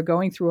patients who are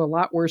going through a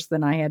lot worse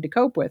than I had to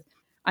cope with.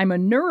 I'm a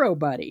neuro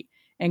buddy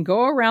and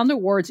go around the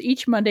wards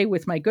each Monday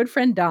with my good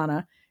friend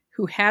Donna,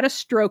 who had a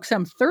stroke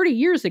some 30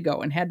 years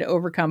ago and had to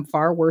overcome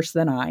far worse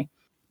than I.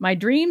 My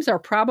dreams are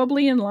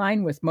probably in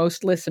line with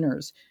most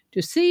listeners,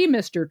 to see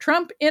Mr.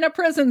 Trump in a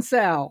prison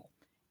cell,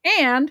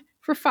 and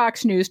for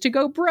Fox News to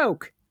go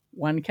broke.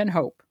 One can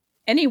hope.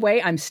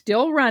 Anyway, I'm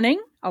still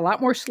running, a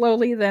lot more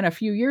slowly than a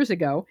few years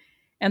ago,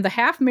 and the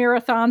half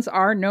marathons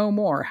are no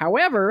more.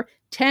 However,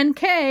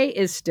 10K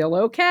is still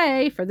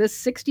okay for this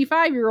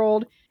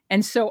 65-year-old,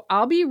 and so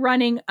I'll be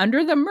running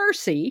under the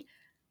Mercy,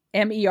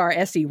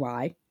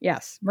 Mersey,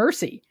 yes,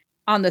 Mercy,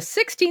 on the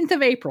 16th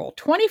of April,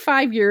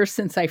 25 years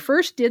since I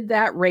first did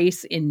that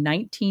race in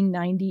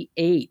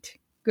 1998.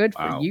 Good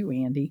for you,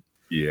 Andy.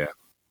 Yeah.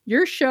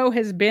 Your show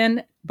has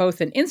been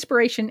both an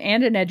inspiration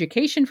and an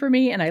education for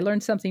me, and I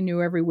learn something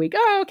new every week.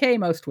 Oh, okay,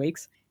 most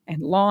weeks.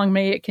 And long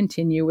may it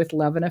continue with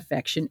love and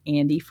affection,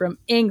 Andy from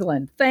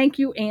England. Thank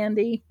you,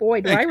 Andy.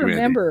 Boy, do I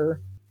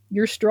remember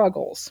your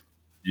struggles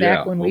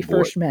back when we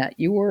first met.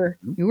 You were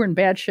in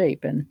bad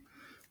shape, and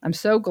I'm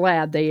so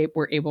glad they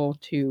were able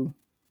to,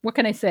 what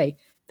can I say?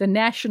 The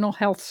National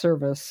Health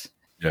Service.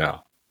 Yeah.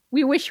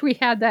 We wish we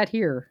had that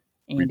here,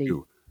 Andy. We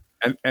do.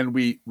 And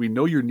we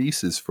know your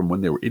nieces from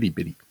when they were itty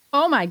bitty.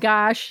 Oh my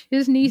gosh.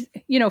 His niece,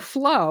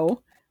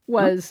 Flo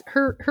was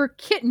her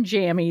kitten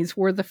jammies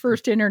were the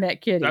first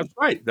internet kitty. That's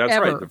right.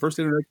 The first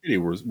internet kitty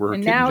were her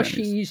and kitten now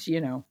jammies. She's,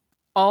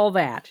 all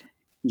that.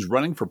 She's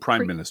running for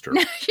prime minister.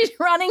 She's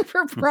running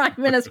for prime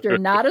minister,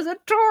 not as a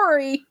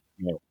Tory.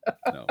 No.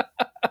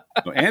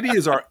 Andy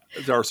is our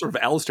sort of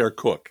Alistair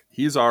Cook.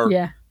 He's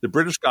the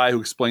British guy who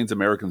explains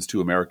Americans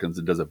to Americans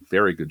and does a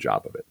very good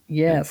job of it.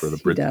 Yes, for the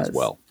Brits as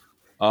well.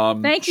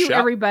 Thank you,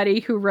 everybody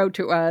who wrote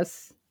to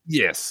us.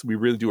 Yes, we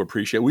really do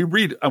appreciate it. We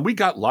read, and we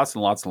got lots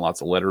and lots and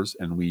lots of letters,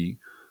 and we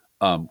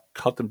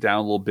cut them down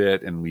a little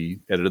bit, and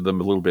we edited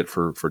them a little bit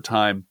for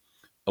time.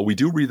 We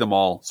do read them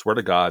all, swear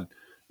to God,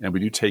 and we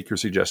do take your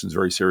suggestions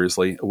very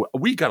seriously.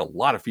 We got a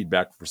lot of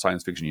feedback for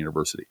Science Fiction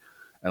University,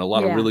 and a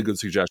lot of really good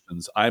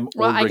suggestions. I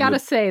got to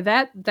say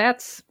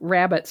that's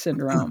rabbit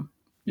syndrome.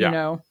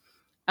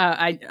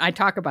 I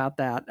talk about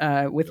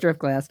that with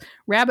Driftglass.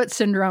 Rabbit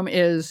syndrome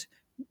is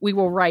we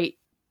will write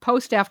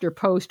post after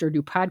post or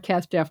do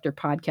podcast after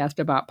podcast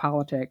about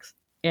politics.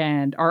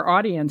 And our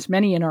audience,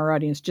 many in our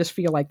audience, just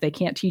feel like they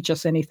can't teach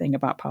us anything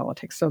about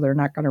politics. So they're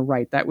not going to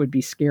write. That would be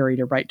scary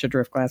to write to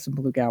Driftglass and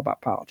Blue Gal about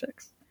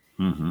politics.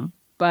 Mm-hmm.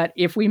 But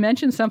if we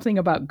mention something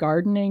about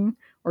gardening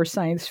or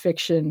science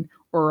fiction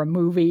or a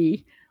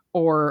movie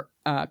or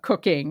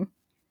cooking,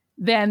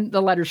 then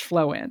the letters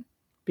flow in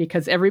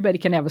because everybody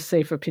can have a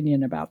safe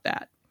opinion about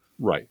that.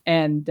 Right.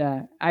 And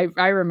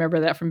I remember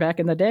that from back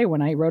in the day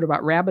when I wrote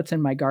about rabbits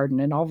in my garden,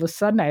 and all of a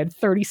sudden I had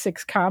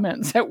 36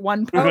 comments at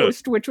one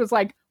post, which was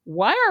like,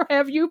 where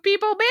have you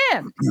people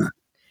been?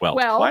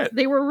 Well,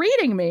 they were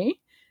reading me,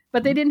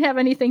 but they didn't have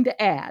anything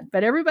to add.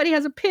 But everybody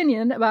has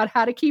opinion about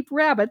how to keep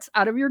rabbits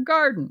out of your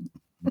garden.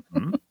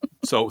 Mm-hmm.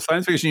 So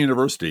Science Fiction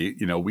University,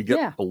 we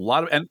get a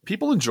lot of, and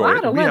people enjoy it. A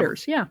lot of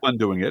letters, fun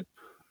doing it,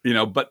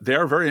 but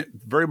they're very,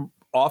 very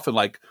often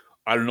like,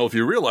 I don't know if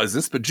you realize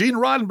this, but Gene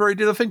Roddenberry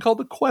did a thing called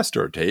the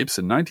Questor tapes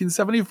in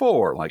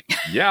 1974. Like,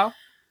 yeah,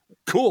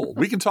 cool.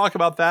 We can talk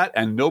about that,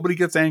 and nobody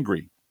gets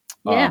angry.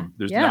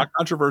 There's not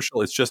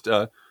controversial. It's just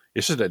a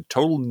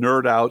total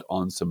nerd out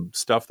on some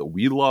stuff that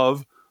we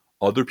love.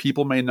 Other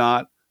people may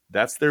not.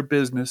 That's their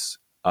business.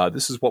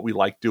 This is what we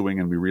like doing,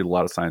 and we read a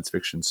lot of science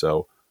fiction.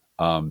 So,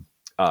 and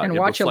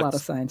watch a lot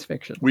of science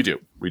fiction. We do,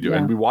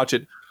 and we watch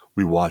it.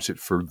 We watch it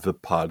for the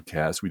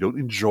podcast. We don't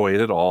enjoy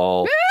it at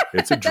all.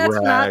 It's a drag.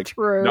 That's not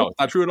true. No, it's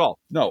not true at all.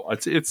 No,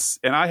 it's,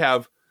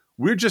 and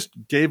we just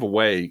gave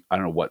away, I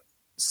don't know what,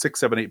 6,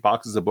 7, 8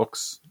 boxes of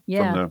books.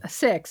 Yeah,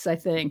 6, I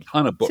think.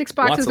 Ton of books. 6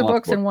 boxes of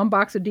books and 1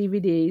 box of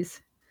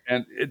DVDs.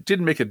 And it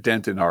didn't make a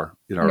dent in our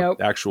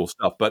Nope. actual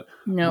stuff, but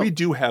Nope. we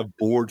do have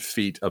board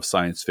feet of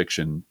science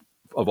fiction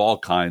of all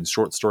kinds,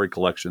 short story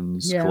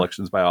collections,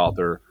 collections by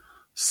author,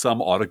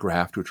 some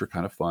autographed, which are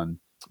kind of fun.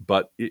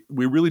 But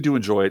we really do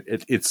enjoy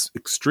it. It's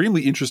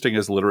extremely interesting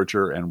as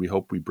literature, and we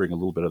hope we bring a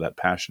little bit of that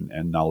passion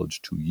and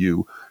knowledge to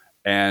you.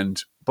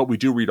 But we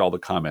do read all the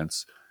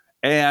comments.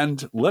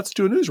 And let's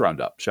do a news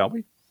roundup, shall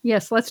we?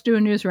 Yes, let's do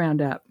a news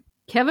roundup.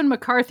 Kevin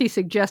McCarthy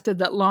suggested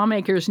that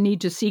lawmakers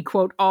need to see,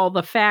 quote, all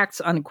the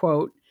facts,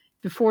 unquote,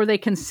 before they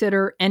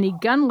consider any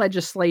gun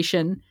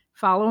legislation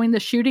following the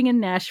shooting in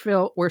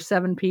Nashville where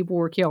 7 people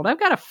were killed. I've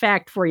got a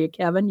fact for you,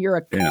 Kevin. You're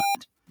a cunt.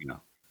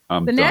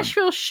 The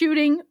Nashville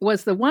shooting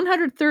was the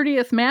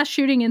 130th mass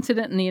shooting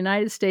incident in the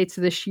United States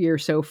this year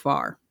so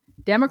far.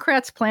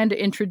 Democrats plan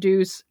to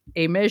introduce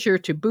a measure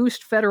to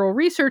boost federal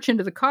research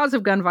into the cause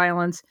of gun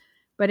violence,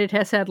 but it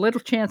has had little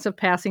chance of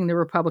passing the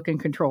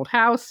Republican-controlled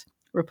House.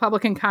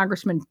 Republican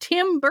Congressman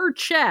Tim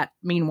Burchett,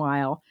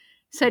 meanwhile,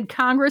 said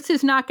Congress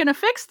is not going to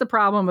fix the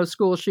problem of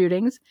school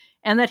shootings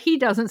and that he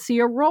doesn't see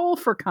a role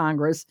for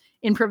Congress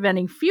in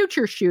preventing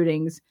future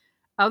shootings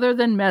other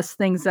than mess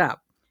things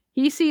up.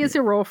 He sees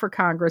a role for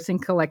Congress in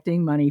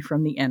collecting money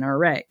from the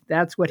NRA.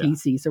 That's what he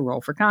sees a role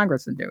for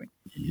Congress in doing.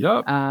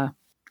 Yep.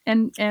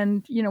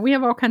 And we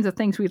have all kinds of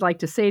things we'd like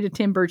to say to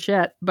Tim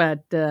Burchett,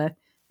 but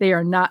they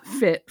are not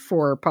fit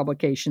for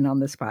publication on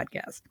this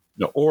podcast.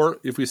 No, or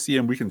if we see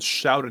him, we can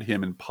shout at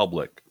him in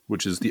public,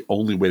 which is the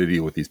only way to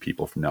deal with these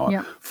people from now on.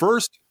 Yeah.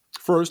 First,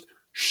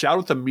 shout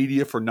at the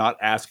media for not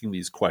asking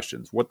these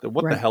questions. What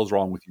the hell's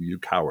wrong with you, you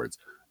cowards?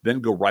 Then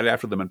go right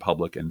after them in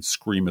public and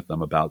scream at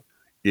them about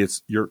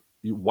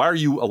why are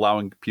you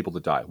allowing people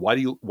to die? Why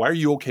are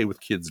you okay with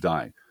kids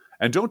dying?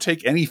 And don't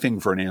take anything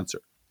for an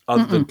answer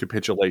other than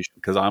capitulation,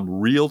 because I'm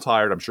real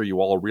tired. I'm sure you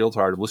all are real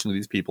tired of listening to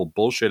these people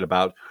bullshit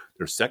about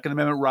their Second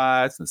Amendment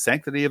rights and the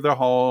sanctity of their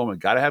home and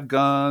got to have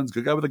guns,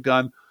 good guy with a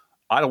gun.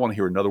 I don't want to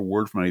hear another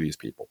word from any of these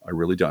people. I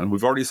really don't. And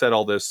we've already said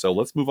all this, so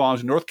let's move on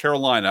to North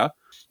Carolina,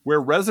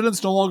 where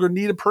residents no longer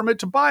need a permit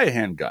to buy a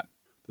handgun.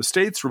 The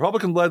state's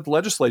Republican-led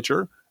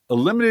legislature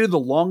eliminated the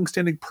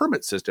long-standing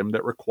permit system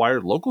that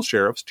required local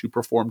sheriffs to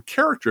perform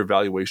character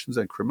evaluations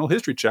and criminal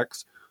history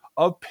checks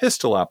of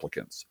pistol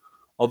applicants.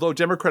 Although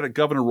Democratic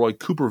Governor Roy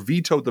Cooper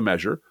vetoed the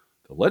measure,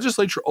 the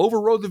legislature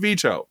overrode the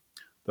veto.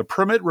 The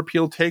permit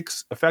repeal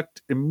takes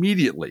effect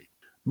immediately.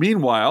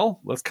 Meanwhile,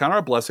 let's count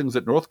our blessings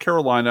that North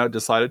Carolina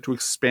decided to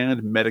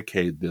expand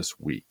Medicaid this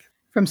week.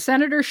 From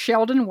Senator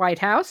Sheldon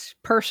Whitehouse,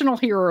 personal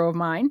hero of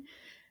mine,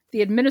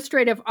 the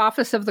Administrative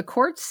Office of the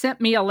Court sent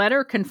me a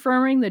letter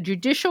confirming the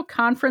Judicial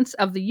Conference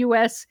of the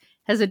U.S.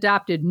 has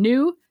adopted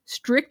new,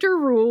 stricter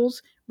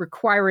rules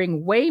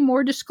requiring way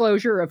more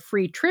disclosure of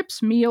free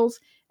trips, meals,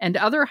 and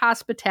other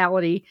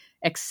hospitality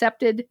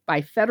accepted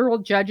by federal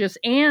judges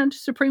and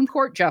Supreme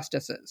Court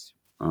justices.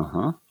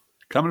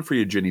 Coming for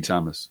you, Ginny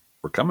Thomas.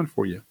 We're coming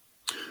for you.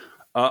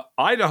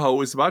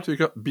 Idaho is about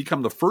to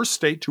become the first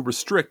state to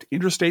restrict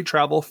interstate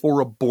travel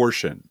for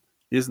abortion.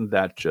 Isn't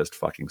that just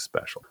fucking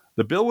special?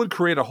 The bill would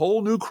create a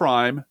whole new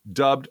crime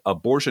dubbed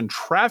abortion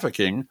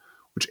trafficking,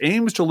 which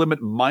aims to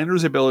limit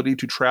minors' ability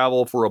to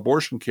travel for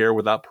abortion care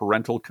without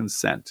parental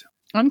consent.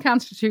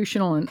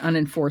 Unconstitutional and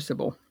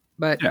unenforceable,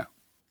 but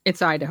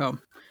it's Idaho.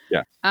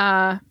 Yeah.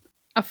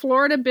 A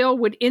Florida bill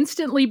would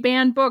instantly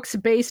ban books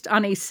based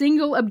on a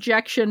single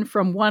objection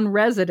from one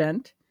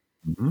resident.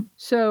 Mm-hmm.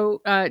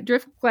 So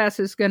Driftglass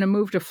is going to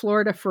move to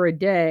Florida for a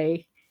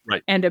day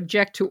and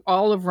object to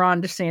all of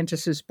Ron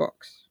DeSantis'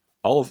 books.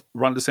 All of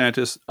Ron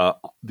DeSantis,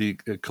 the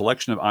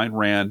collection of Ayn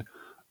Rand,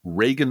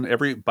 Reagan,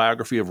 every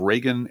biography of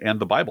Reagan, and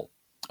the Bible.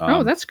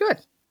 That's good.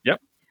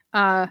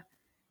 Yep.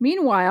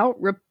 Meanwhile,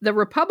 the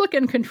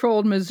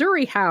Republican-controlled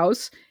Missouri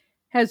House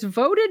has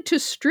voted to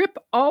strip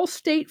all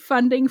state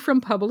funding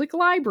from public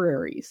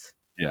libraries.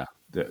 Yeah,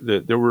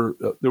 there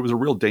was a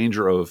real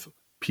danger of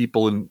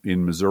people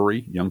in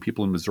Missouri, young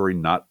people in Missouri,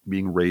 not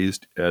being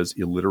raised as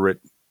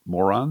illiterate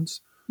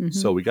morons. Mm-hmm.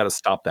 So we got to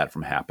stop that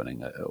from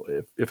happening,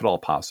 if at all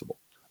possible.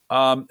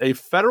 A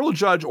federal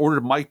judge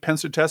ordered Mike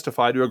Pence to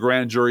testify to a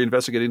grand jury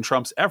investigating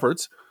Trump's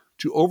efforts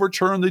to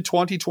overturn the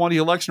 2020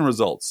 election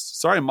results.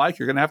 Sorry, Mike,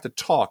 you're going to have to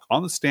talk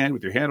on the stand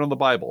with your hand on the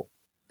Bible.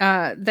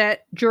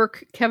 That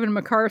jerk Kevin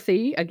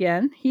McCarthy,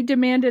 again, he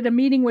demanded a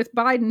meeting with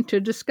Biden to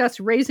discuss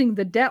raising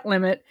the debt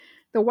limit.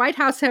 The White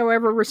House,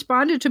 however,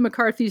 responded to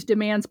McCarthy's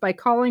demands by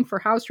calling for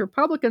House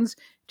Republicans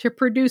to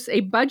produce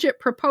a budget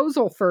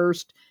proposal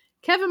first.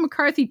 Kevin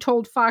McCarthy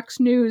told Fox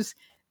News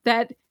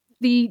that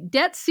the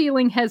debt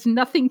ceiling has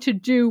nothing to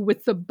do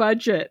with the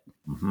budget.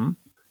 Mm-hmm.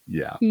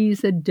 Yeah.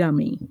 He's a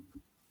dummy.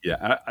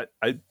 Yeah.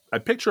 I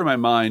picture in my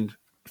mind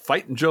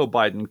fighting Joe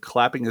Biden,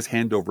 clapping his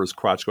hand over his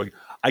crotch, going,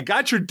 I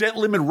got your debt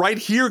limit right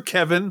here,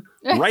 Kevin.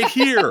 Right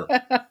here.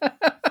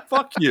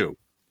 Fuck you,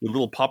 you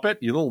little puppet.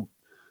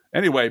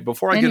 Anyway,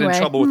 before I get in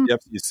trouble with the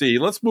FCC,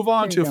 let's move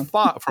on to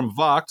from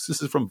Vox.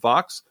 This is from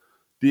Vox.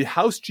 The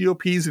House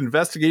GOP's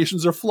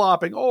investigations are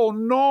flopping. Oh,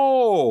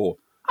 no.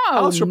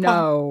 Oh,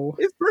 no.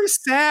 It's very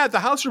sad. The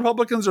House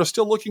Republicans are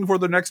still looking for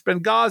the next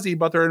Benghazi,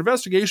 but their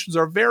investigations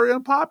are very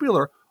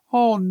unpopular.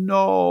 Oh,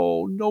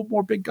 no. No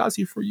more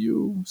Benghazi for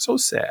you. So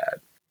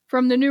sad.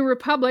 From the New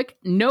Republic,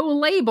 no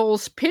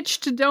labels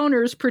pitched to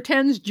donors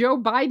pretends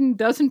Joe Biden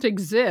doesn't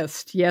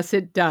exist. Yes,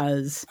 it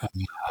does.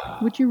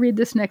 Would you read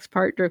this next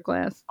part, Dirk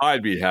Glass?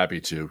 I'd be happy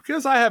to,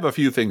 because I have a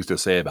few things to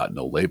say about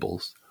no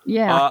labels.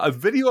 Yeah. A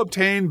video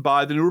obtained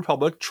by the New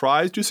Republic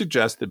tries to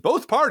suggest that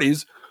both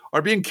parties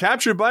are being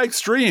captured by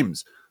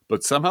extremes,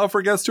 but somehow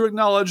forgets to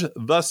acknowledge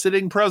the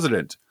sitting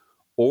president,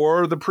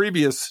 or the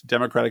previous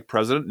Democratic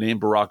president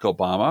named Barack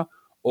Obama,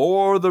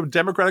 or the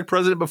Democratic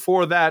president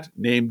before that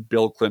named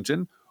Bill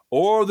Clinton,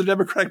 or the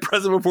Democratic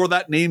president before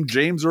that named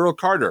James Earl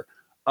Carter.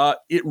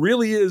 It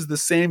really is the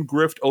same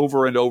grift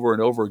over and over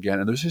and over again,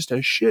 and there's just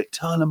a shit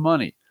ton of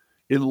money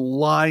in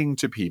lying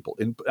to people.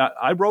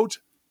 I wrote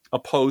a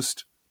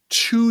post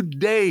 2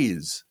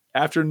 days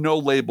after No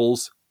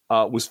Labels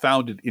was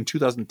founded in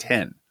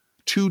 2010.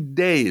 2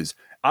 days.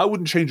 I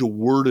wouldn't change a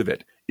word of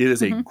it. It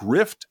is a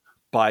grift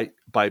by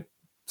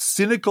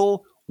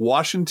cynical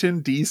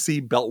Washington,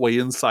 D.C.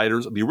 Beltway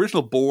insiders. The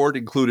original board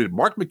included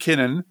Mark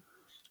McKinnon,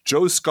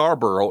 Joe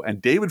Scarborough,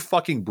 and David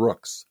fucking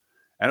Brooks.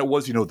 And it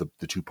was,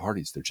 the two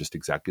parties, they're just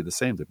exactly the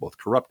same. They're both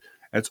corrupt.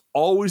 And it's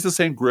always the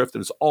same grift,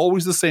 and it's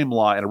always the same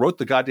lie. And I wrote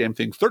the goddamn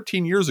thing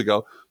 13 years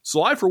ago.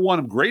 So I, for one,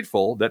 am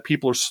grateful that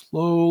people are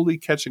slowly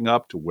catching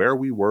up to where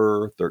we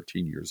were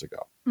 13 years ago.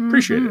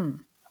 Appreciate it.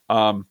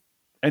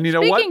 And you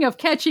know what? Speaking of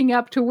catching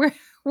up to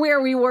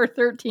where we were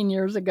 13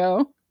 years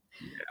ago,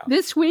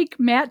 this week,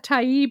 Matt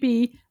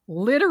Taibbi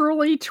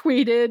literally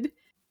tweeted,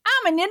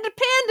 "I'm an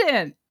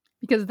independent,"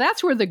 because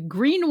that's where the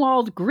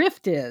Greenwald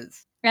grift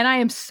is. And I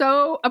am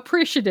so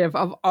appreciative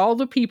of all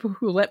the people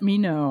who let me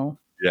know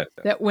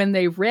that when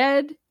they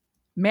read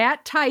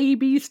Matt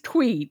Taibbi's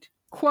tweet,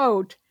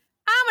 quote,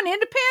 "I'm an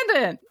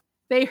independent,"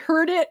 they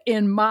heard it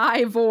in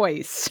my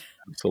voice.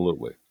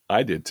 Absolutely.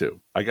 I did too.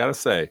 I got to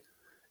say,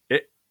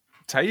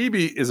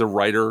 Taibbi is a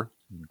writer.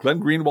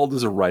 Glenn Greenwald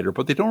is a writer,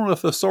 but they don't have a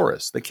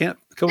thesaurus. They can't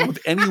come up with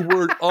any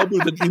word other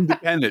than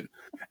independent.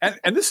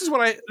 And this is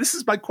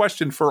my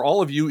question for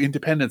all of you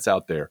independents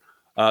out there.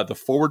 The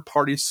forward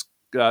party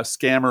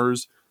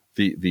scammers,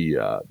 the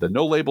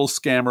no label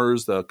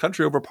scammers, the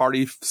country over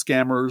party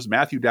scammers,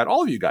 Matthew Dowd,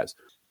 all of you guys.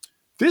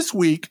 This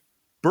week,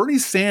 Bernie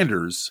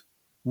Sanders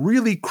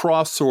really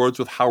crossed swords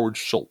with Howard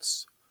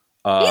Schultz.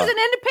 He's an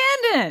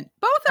independent,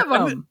 both of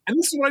them. And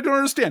this is what I don't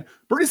understand.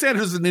 Bernie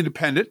Sanders is an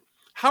independent.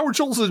 Howard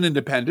Schultz is an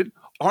independent.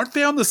 Aren't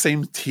they on the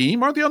same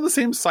team? Aren't they on the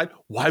same side?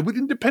 Why would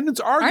independents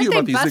argue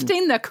about these things? Aren't they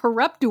busting the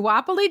corrupt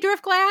duopoly,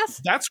 Drift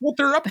Glass? That's what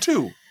they're up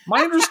to.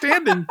 My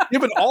understanding,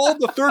 given all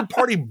the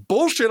third-party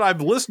bullshit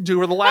I've listened to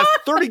over the last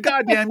 30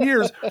 goddamn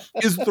years,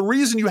 is the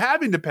reason you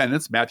have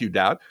independents, Matthew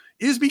Dowd,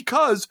 is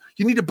because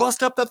you need to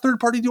bust up that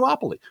third-party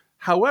duopoly.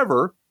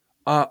 However,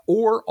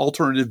 or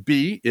alternative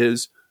B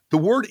is the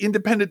word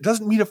independent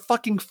doesn't mean a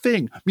fucking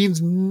thing,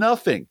 means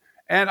nothing.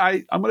 And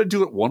I'm going to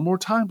do it one more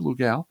time, Blue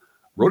Gal.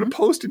 Wrote a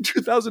post in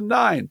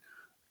 2009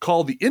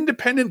 called The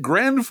Independent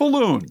Grand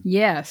Falloon.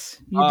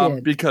 Yes, you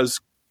did.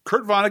 Because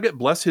Kurt Vonnegut,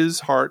 bless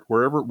his heart,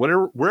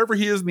 wherever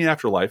he is in the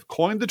afterlife,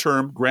 coined the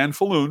term Grand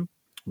Falloon,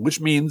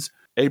 which means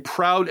a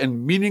proud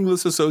and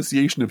meaningless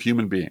association of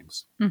human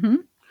beings. Mm-hmm.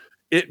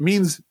 It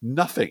means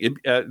nothing.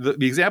 The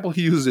example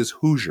he uses is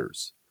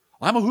Hoosiers.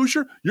 I'm a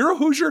Hoosier. You're a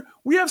Hoosier.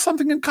 We have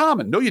something in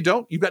common. No, you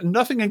don't. You've got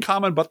nothing in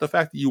common but the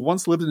fact that you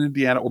once lived in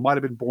Indiana or might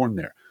have been born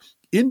there.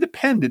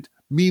 Independent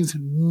means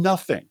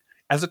nothing.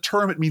 As a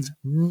term, it means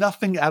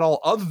nothing at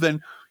all other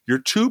than you're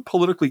too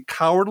politically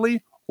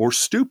cowardly or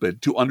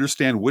stupid to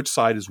understand which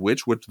side is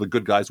which are the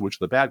good guys, which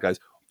are the bad guys.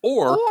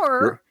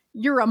 Or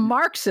you're a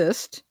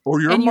Marxist. Or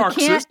you're a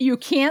Marxist. You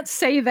can't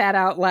say that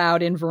out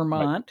loud in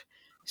Vermont. Right.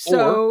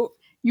 So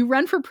you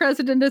run for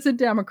president as a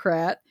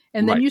Democrat,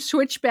 and then you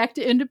switch back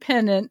to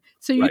independent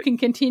so you can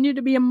continue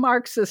to be a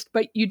Marxist,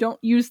 but you don't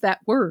use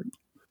that word.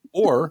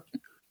 Or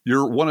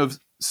you're one of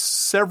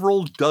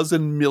several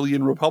dozen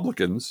million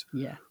Republicans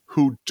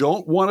who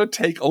don't want to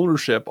take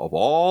ownership of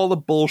all the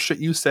bullshit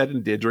you said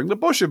and did during the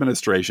Bush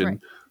administration. Right.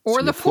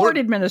 Or the Ford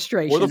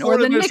administration, or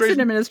the Nixon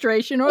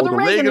administration, or the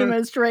Reagan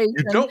administration.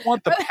 You don't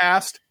want the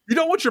past. You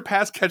don't want your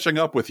past catching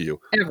up with you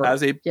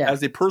as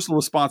a personal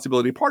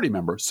responsibility party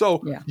member.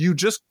 So you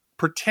just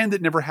pretend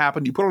it never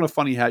happened. You put on a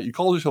funny hat. You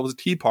call yourself a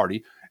Tea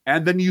Party,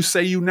 and then you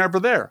say you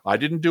never there. I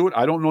didn't do it.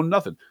 I don't know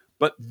nothing.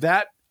 But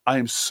I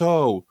am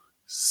so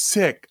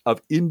sick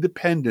of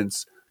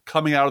independents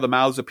coming out of the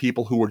mouths of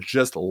people who are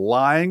just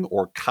lying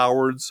or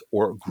cowards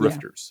or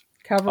grifters.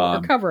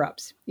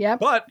 Cover-ups. Yeah.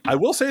 But I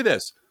will say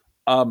this.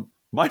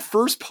 My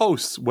first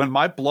posts when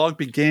my blog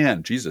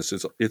began, Jesus,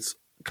 it's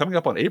coming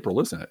up on April,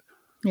 isn't it?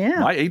 Yeah.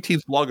 My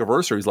 18th blog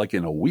anniversary is like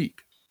in a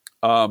week.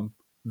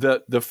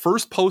 The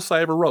first posts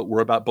I ever wrote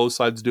were about Both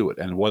Sides Do It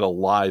and what a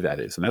lie that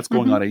is. And that's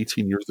going on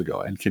 18 years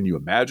ago. And can you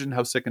imagine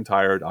how sick and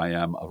tired I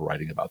am of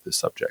writing about this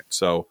subject?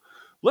 So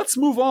let's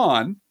move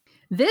on.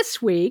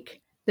 This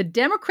week, the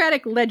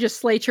Democratic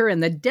legislature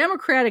and the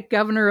Democratic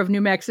governor of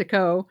New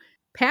Mexico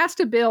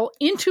passed a bill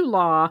into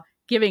law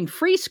giving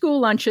free school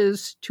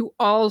lunches to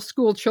all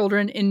school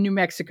children in New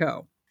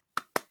Mexico.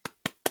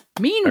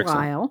 Meanwhile,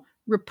 Excellent.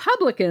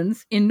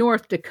 Republicans in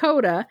North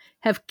Dakota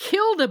have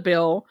killed a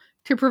bill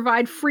to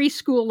provide free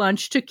school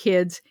lunch to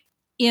kids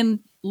in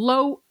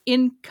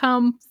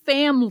low-income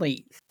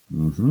families.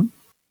 Mm-hmm.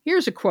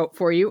 Here's a quote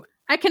for you.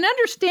 I can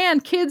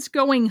understand kids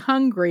going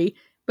hungry,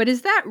 but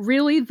is that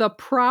really the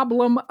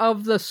problem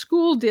of the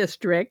school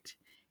district?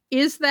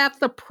 Is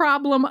that the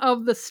problem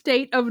of the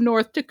state of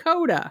North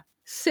Dakota?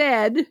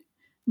 Said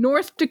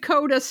North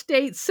Dakota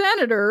State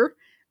Senator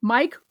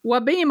Mike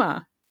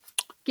Wabema.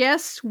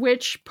 Guess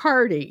which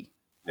party?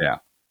 Yeah.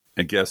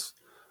 And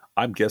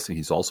I'm guessing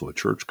he's also a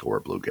churchgoer,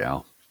 Blue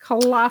Gal.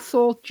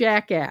 Colossal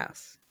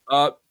jackass.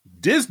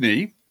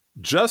 Disney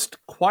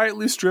just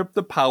quietly stripped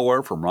the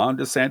power from Ron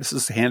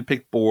DeSantis'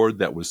 handpicked board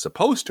that was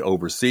supposed to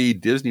oversee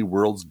Disney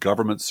World's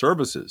government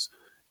services.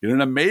 In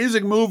an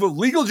amazing move of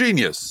legal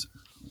genius,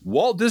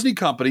 Walt Disney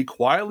Company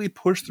quietly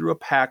pushed through a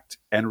pact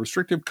and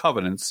restrictive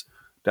covenants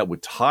that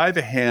would tie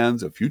the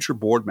hands of future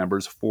board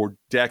members for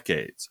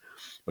decades.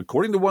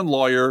 According to one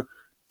lawyer,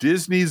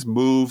 Disney's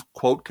move,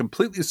 quote,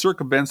 completely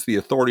circumvents the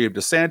authority of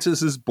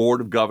DeSantis' board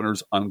of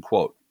governors,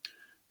 unquote.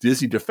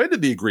 Disney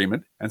defended the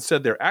agreement and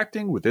said they're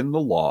acting within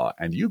the law.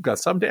 And you've got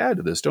something to add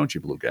to this, don't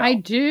you, Blue Gal? I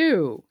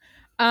do.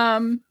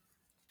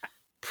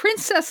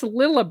 Princess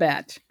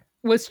Lilibet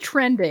was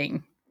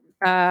trending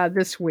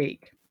this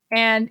week.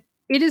 And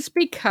it is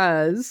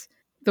because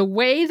the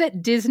way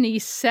that Disney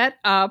set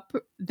up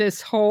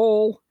this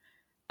whole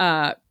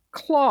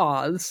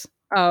clause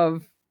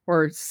of,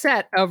 or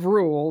set of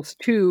rules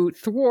to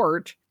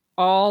thwart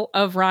all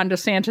of Ron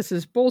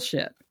DeSantis'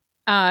 bullshit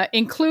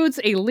includes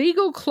a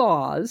legal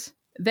clause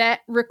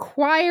that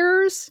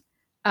requires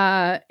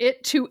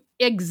it to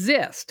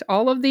exist.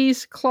 All of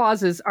these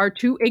clauses are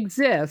to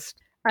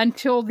exist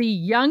until the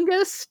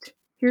youngest,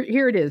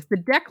 here it is, the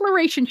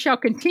declaration shall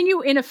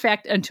continue in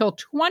effect until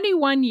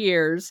 21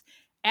 years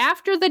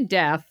after the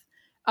death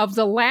of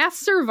the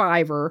last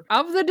survivor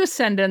of the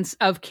descendants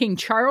of King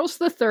Charles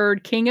III,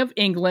 King of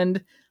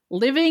England,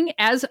 living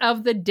as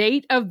of the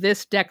date of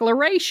this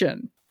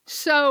declaration.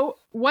 So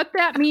what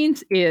that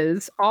means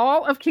is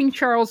all of King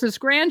Charles's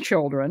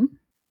grandchildren,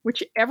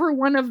 whichever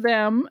one of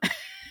them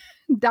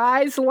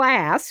dies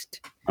last,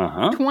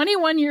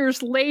 21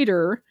 years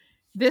later,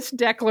 this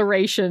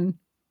declaration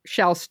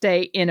shall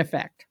stay in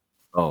effect.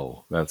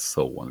 Oh, that's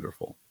so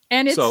wonderful.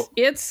 And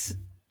it's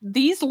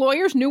these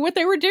lawyers knew what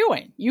they were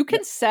doing. You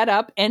can set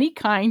up any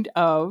kind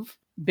of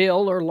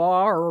bill or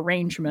law or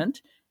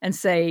arrangement and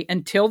say,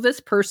 until this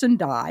person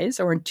dies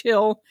or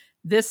until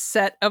this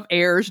set of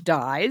heirs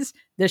dies,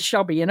 this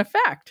shall be in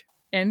effect.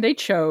 And they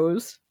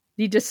chose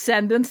the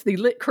descendants,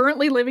 the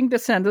currently living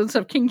descendants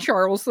of King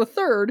Charles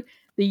III,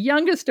 the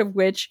youngest of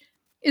which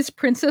is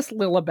Princess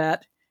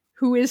Lilibet,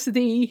 who is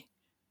the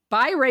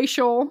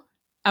biracial,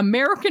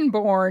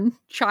 American-born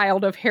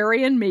child of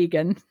Harry and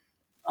Meghan.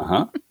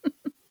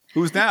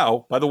 Who's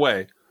now, by the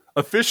way,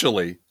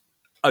 officially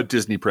a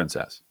Disney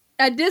princess.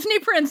 A Disney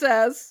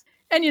princess.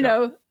 And, you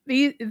know,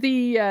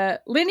 the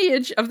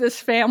lineage of this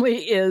family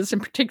is,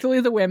 and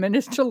particularly the women,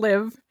 is to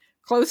live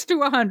close to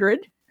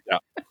 100. Yeah.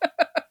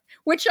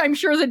 Which I'm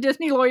sure the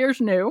Disney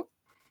lawyers knew.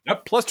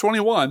 Yep, plus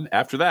 21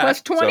 after that.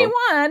 Plus 21.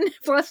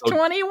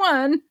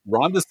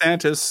 Ron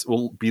DeSantis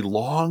will be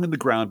long in the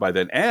ground by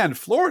then. And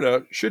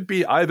Florida should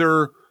be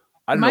either,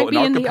 I don't know, an in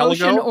archipelago.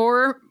 The ocean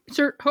or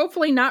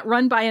hopefully not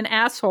run by an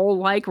asshole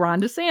like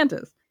Ron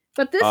DeSantis.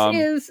 But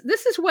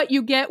this is what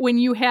you get when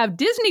you have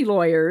Disney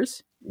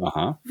lawyers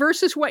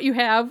versus what you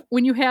have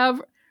when you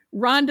have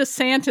Ron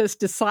DeSantis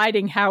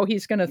deciding how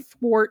he's going to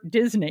thwart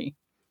Disney.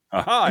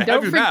 I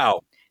have you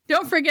now.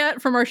 Don't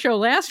forget from our show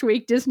last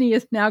week, Disney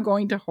is now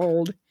going to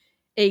hold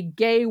a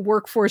gay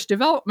workforce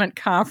development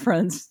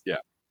conference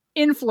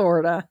in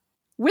Florida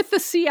with the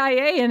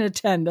CIA in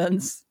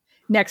attendance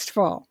next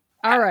fall.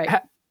 All right.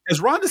 Has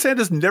Ron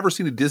DeSantis never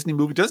seen a Disney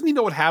movie? Doesn't he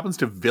know what happens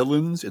to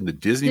villains in the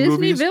Disney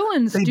movies? Disney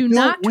villains do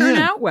not turn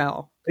out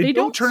well. They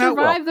don't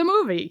survive the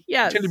movie.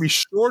 Yes. They tend to be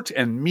short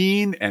and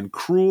mean and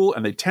cruel,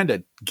 and they tend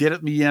to get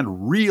at the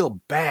end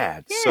real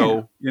bad. Yeah.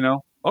 So,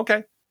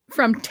 okay.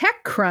 From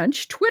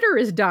TechCrunch, Twitter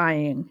is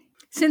dying.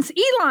 Since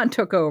Elon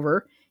took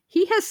over,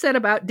 he has set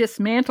about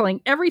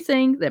dismantling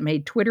everything that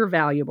made Twitter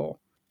valuable,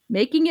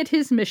 making it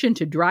his mission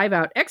to drive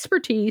out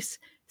expertise,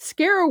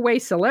 scare away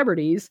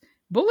celebrities,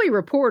 bully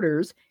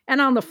reporters, and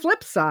on the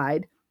flip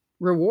side,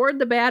 reward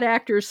the bad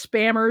actors,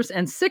 spammers,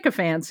 and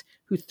sycophants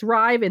who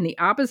thrive in the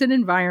opposite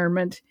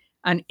environment,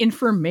 an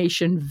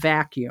information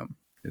vacuum.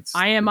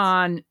 I am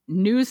on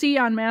Newsy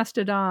on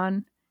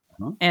Mastodon,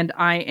 and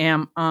I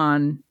am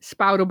on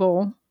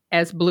Spoutable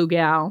as Blue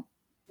Gal.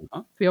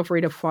 Feel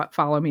free to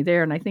follow me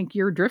there. And I think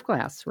you're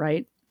Driftglass,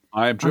 right?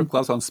 I am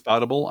Driftglass on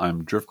Spoutable.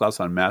 I'm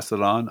Driftglass on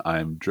Mastodon.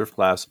 I'm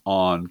Driftglass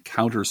on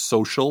Counter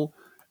Social.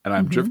 And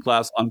I'm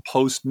Driftglass on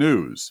Post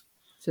News.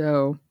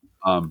 So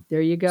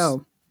there you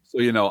go. So,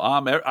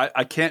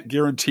 I can't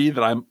guarantee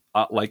that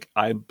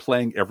I'm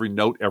playing every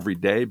note every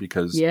day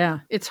because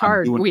it's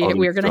hard.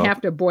 We're going to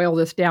have to boil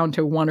this down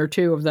to one or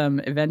two of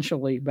them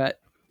eventually, but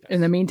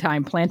In the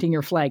meantime, planting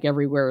your flag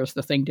everywhere is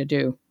the thing to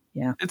do.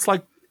 Yeah. It's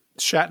like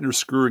Shatner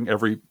screwing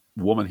every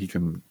woman he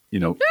can,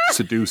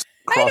 seduce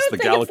across the I don't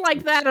think galaxy. it's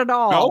like that at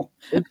all.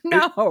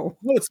 No.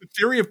 It's the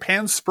theory of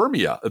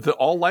panspermia. That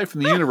all life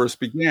in the universe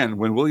began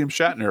when William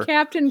Shatner.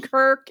 Captain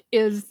Kirk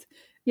is,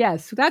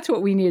 yes, that's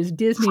what we need is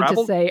Disney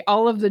to say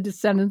all of the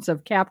descendants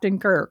of Captain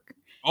Kirk.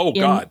 Oh,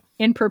 God.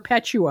 In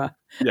Perpetua.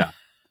 Yeah.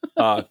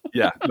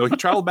 Yeah. No, he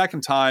traveled back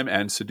in time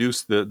and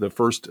seduced the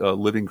first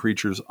living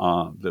creatures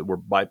that were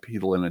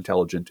bipedal and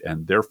intelligent,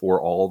 and therefore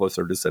all of us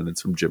are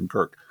descendants from Jim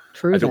Kirk.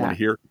 True. I don't want to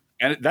hear.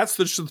 And that's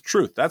the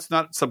truth. That's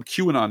not some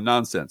QAnon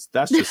nonsense.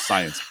 That's just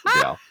science,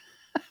 gal.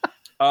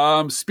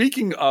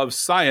 Speaking of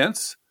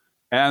science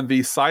and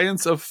the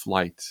science of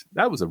flight,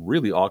 that was a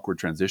really awkward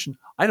transition.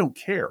 I don't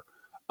care.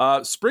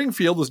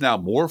 Springfield is now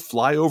more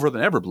flyover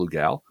than ever, Blue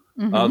Gal.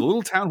 Mm-hmm. The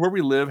little town where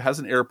we live has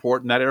an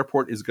airport, and that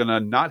airport is going to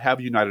not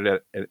have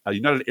United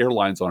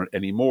Airlines on it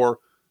anymore.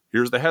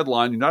 Here's the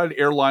headline: United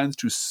Airlines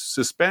to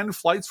suspend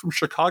flights from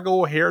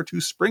Chicago O'Hare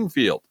to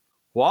Springfield.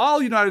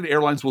 While United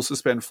Airlines will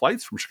suspend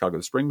flights from Chicago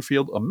to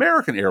Springfield,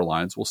 American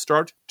Airlines will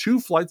start 2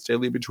 flights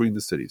daily between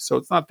the cities. So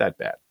it's not that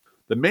bad.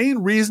 The main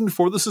reason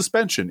for the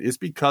suspension is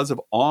because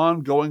of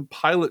ongoing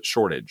pilot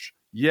shortage.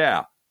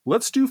 Yeah,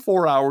 let's do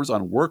 4 hours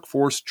on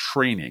workforce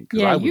training.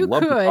 Yeah, you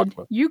could.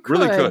 You could.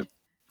 Really could.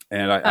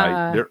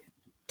 And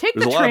take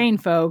the train,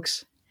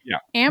 folks. Yeah.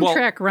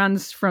 Amtrak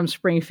runs from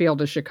Springfield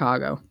to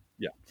Chicago.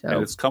 Yeah. So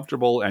and it's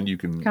comfortable, and you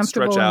can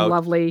comfortable stretch out. And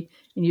lovely,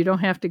 and you don't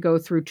have to go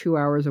through 2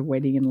 hours of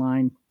waiting in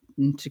line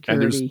and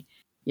security.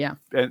 Yeah.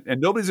 And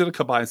nobody's going to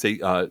come by and say,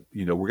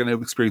 we're going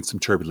to experience some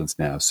turbulence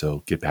now,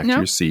 so get back to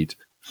your seat.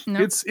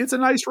 No. It's a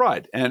nice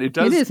ride, and it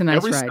does. It is a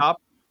nice ride.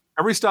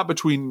 Every stop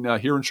between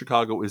here and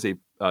Chicago is a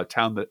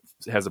town that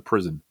has a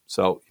prison.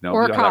 So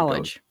or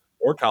college.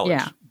 Or college.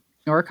 Yeah.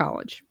 Or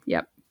college.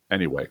 Yep.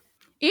 Anyway.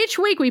 Each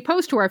week we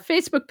post to our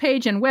Facebook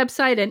page and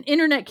website an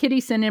Internet Kitty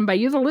sent in by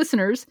you, the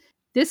listeners.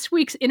 This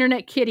week's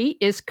Internet Kitty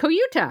is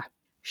Koyuta.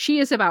 She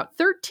is about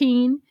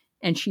 13,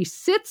 and she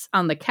sits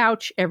on the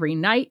couch every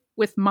night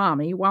with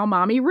Mommy while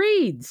Mommy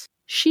reads.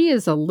 She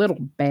is a little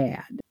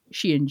bad.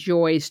 She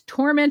enjoys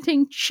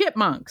tormenting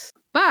chipmunks,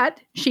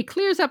 but she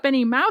clears up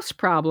any mouse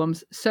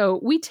problems, so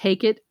we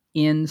take it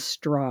in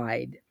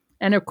stride.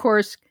 And of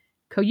course,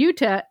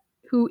 Koyuta,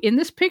 who in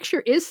this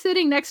picture is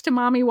sitting next to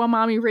Mommy while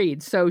Mommy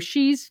reads, so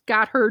she's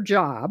got her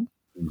job.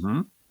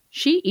 Mm-hmm.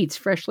 She eats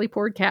freshly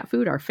poured cat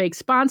food, our fake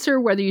sponsor.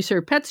 Whether you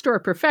serve Pet Store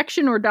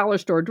Perfection or Dollar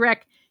Store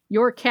Dreck,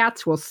 your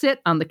cats will sit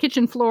on the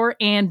kitchen floor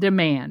and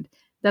demand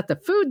that the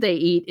food they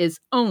eat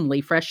is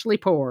only freshly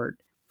poured.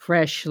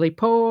 Freshly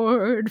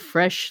poured,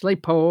 freshly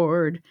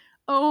poured.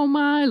 Oh,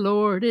 my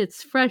Lord,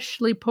 it's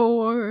freshly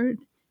poured.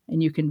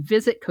 And you can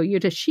visit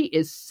Koyuta. She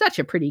is such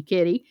a pretty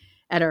kitty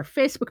at our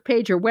Facebook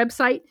page or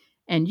website.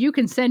 And you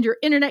can send your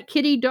Internet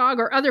Kitty, dog,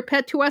 or other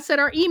pet to us at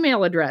our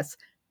email address,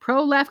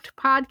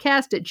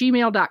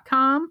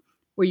 proleftpodcast@gmail.com,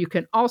 where you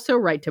can also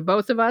write to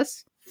both of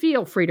us.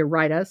 Feel free to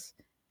write us.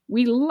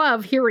 We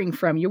love hearing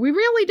from you. We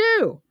really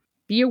do.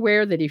 Be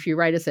aware that if you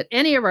write us at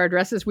any of our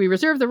addresses, we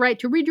reserve the right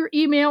to read your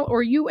email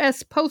or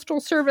U.S. Postal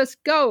Service.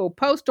 Go,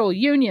 postal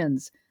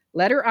unions.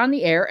 Letter on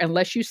the air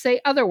unless you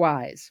say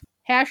otherwise.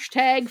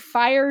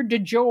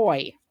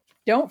 #FireDeJoy.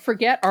 Don't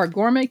forget our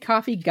gourmet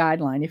coffee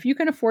guideline. If you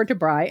can afford to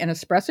buy an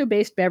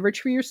espresso-based beverage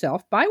for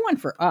yourself, buy one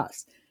for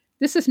us.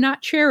 This is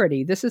not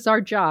charity. This is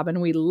our job, and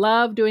we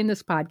love doing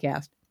this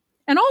podcast.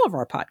 And all of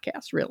our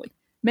podcasts, really.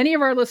 Many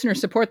of our listeners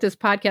support this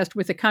podcast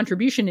with a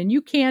contribution, and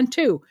you can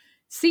too.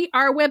 See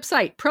our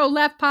website,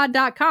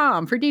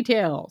 proleftpod.com, for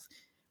details.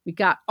 We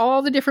got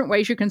all the different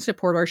ways you can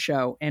support our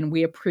show, and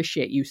we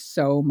appreciate you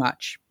so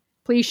much.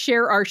 Please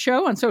share our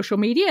show on social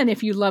media, and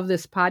if you love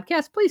this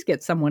podcast, please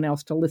get someone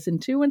else to listen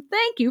to, and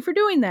thank you for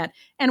doing that.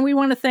 And we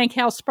want to thank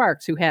Hal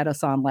Sparks, who had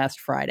us on last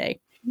Friday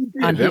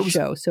on his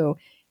show. So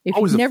if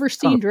you've never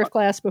seen Drift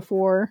Glass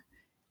before,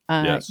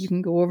 you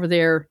can go over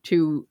there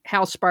to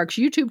Hal Sparks'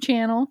 YouTube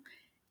channel,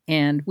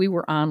 and we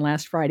were on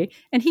last Friday,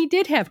 and he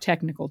did have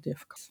technical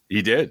difficulties.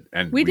 He did.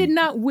 And we did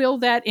not will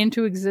that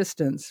into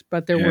existence,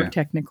 but there were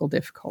technical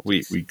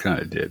difficulties. We kind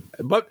of did.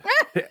 But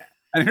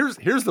and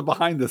here's the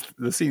behind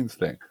the scenes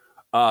thing.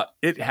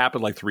 It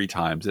happened like 3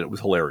 times, and it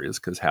was hilarious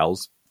because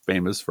Hal's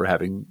famous for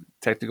having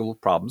technical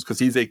problems because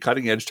he's a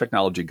cutting edge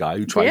technology guy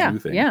who tries new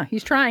things. Yeah,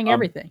 he's trying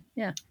everything.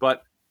 Yeah.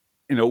 But,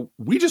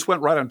 we just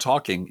went right on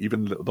talking,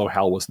 even though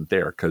Hal wasn't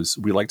there, because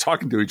we like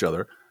talking to each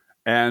other.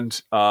 And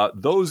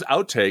those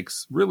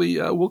outtakes, really,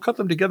 we'll cut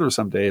them together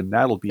someday, and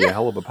that'll be a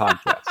hell of a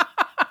podcast.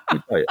 Let me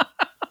tell you.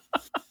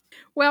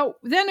 Well,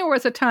 then there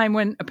was a time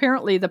when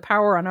apparently the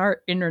power on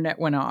our internet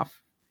went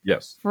off.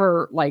 Yes.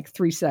 For like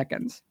 3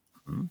 seconds.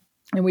 Mm-hmm.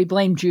 And we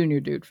blame Junior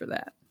Dude for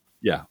that.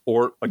 Yeah,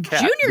 or a cat.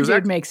 Junior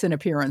Dude makes an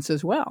appearance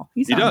as well.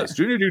 He does.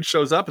 There. Junior Dude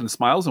shows up and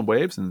smiles and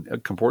waves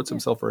and comports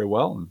himself very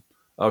well. And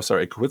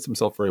acquits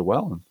himself very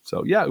well. And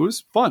so, it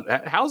was fun.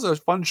 Hal's a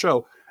fun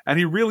show. And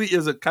he really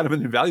is a kind of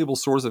an invaluable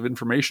source of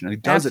information. And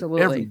he does it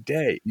every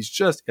day. He's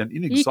just an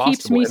inexhaustible, he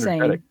keeps me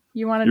sane.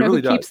 You want to know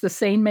who keeps the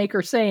sane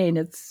maker sane?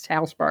 It's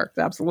Hal Sparks.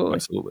 Absolutely.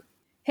 Absolutely.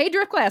 Hey,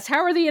 Dripglass,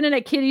 how are the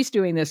Internet Kitties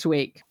doing this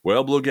week?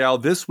 Well, Blue Gal,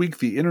 this week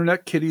the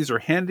Internet Kitties are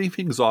handing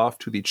things off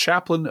to the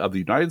chaplain of the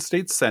United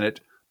States Senate,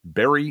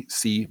 Barry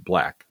C.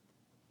 Black.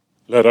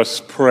 Let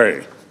us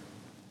pray.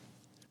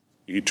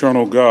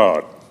 Eternal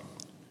God,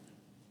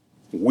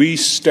 we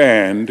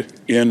stand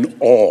in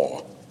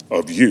awe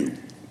of you.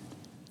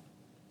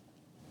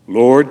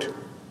 Lord,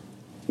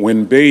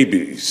 when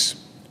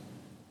babies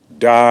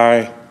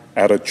die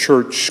at a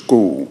church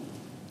school,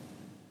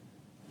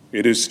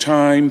 it is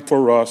time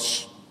for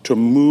us to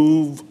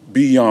move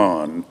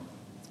beyond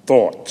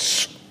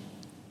thoughts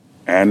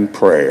and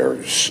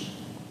prayers.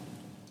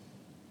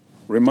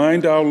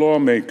 Remind our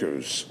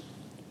lawmakers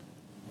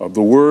of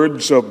the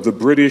words of the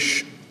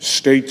British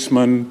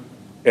statesman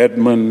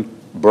Edmund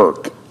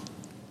Burke.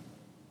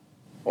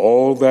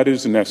 All that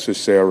is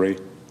necessary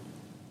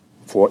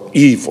for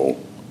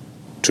evil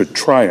to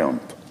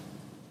triumph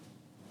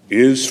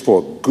is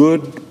for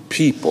good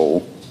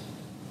people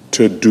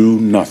to do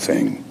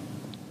nothing.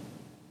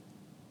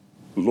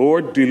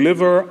 Lord,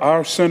 deliver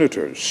our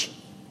senators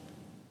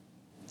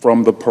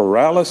from the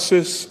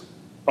paralysis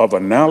of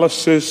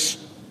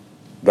analysis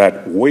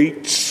that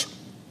waits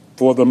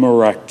for the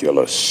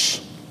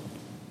miraculous.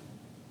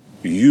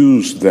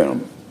 Use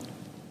them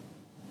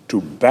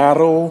to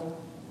battle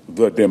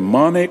the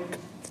demonic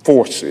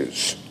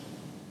forces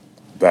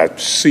that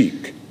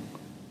seek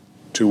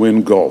to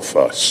engulf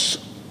us.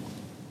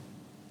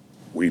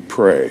 We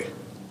pray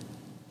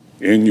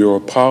in your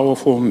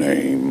powerful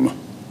name.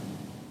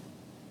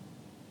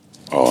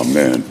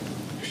 Amen.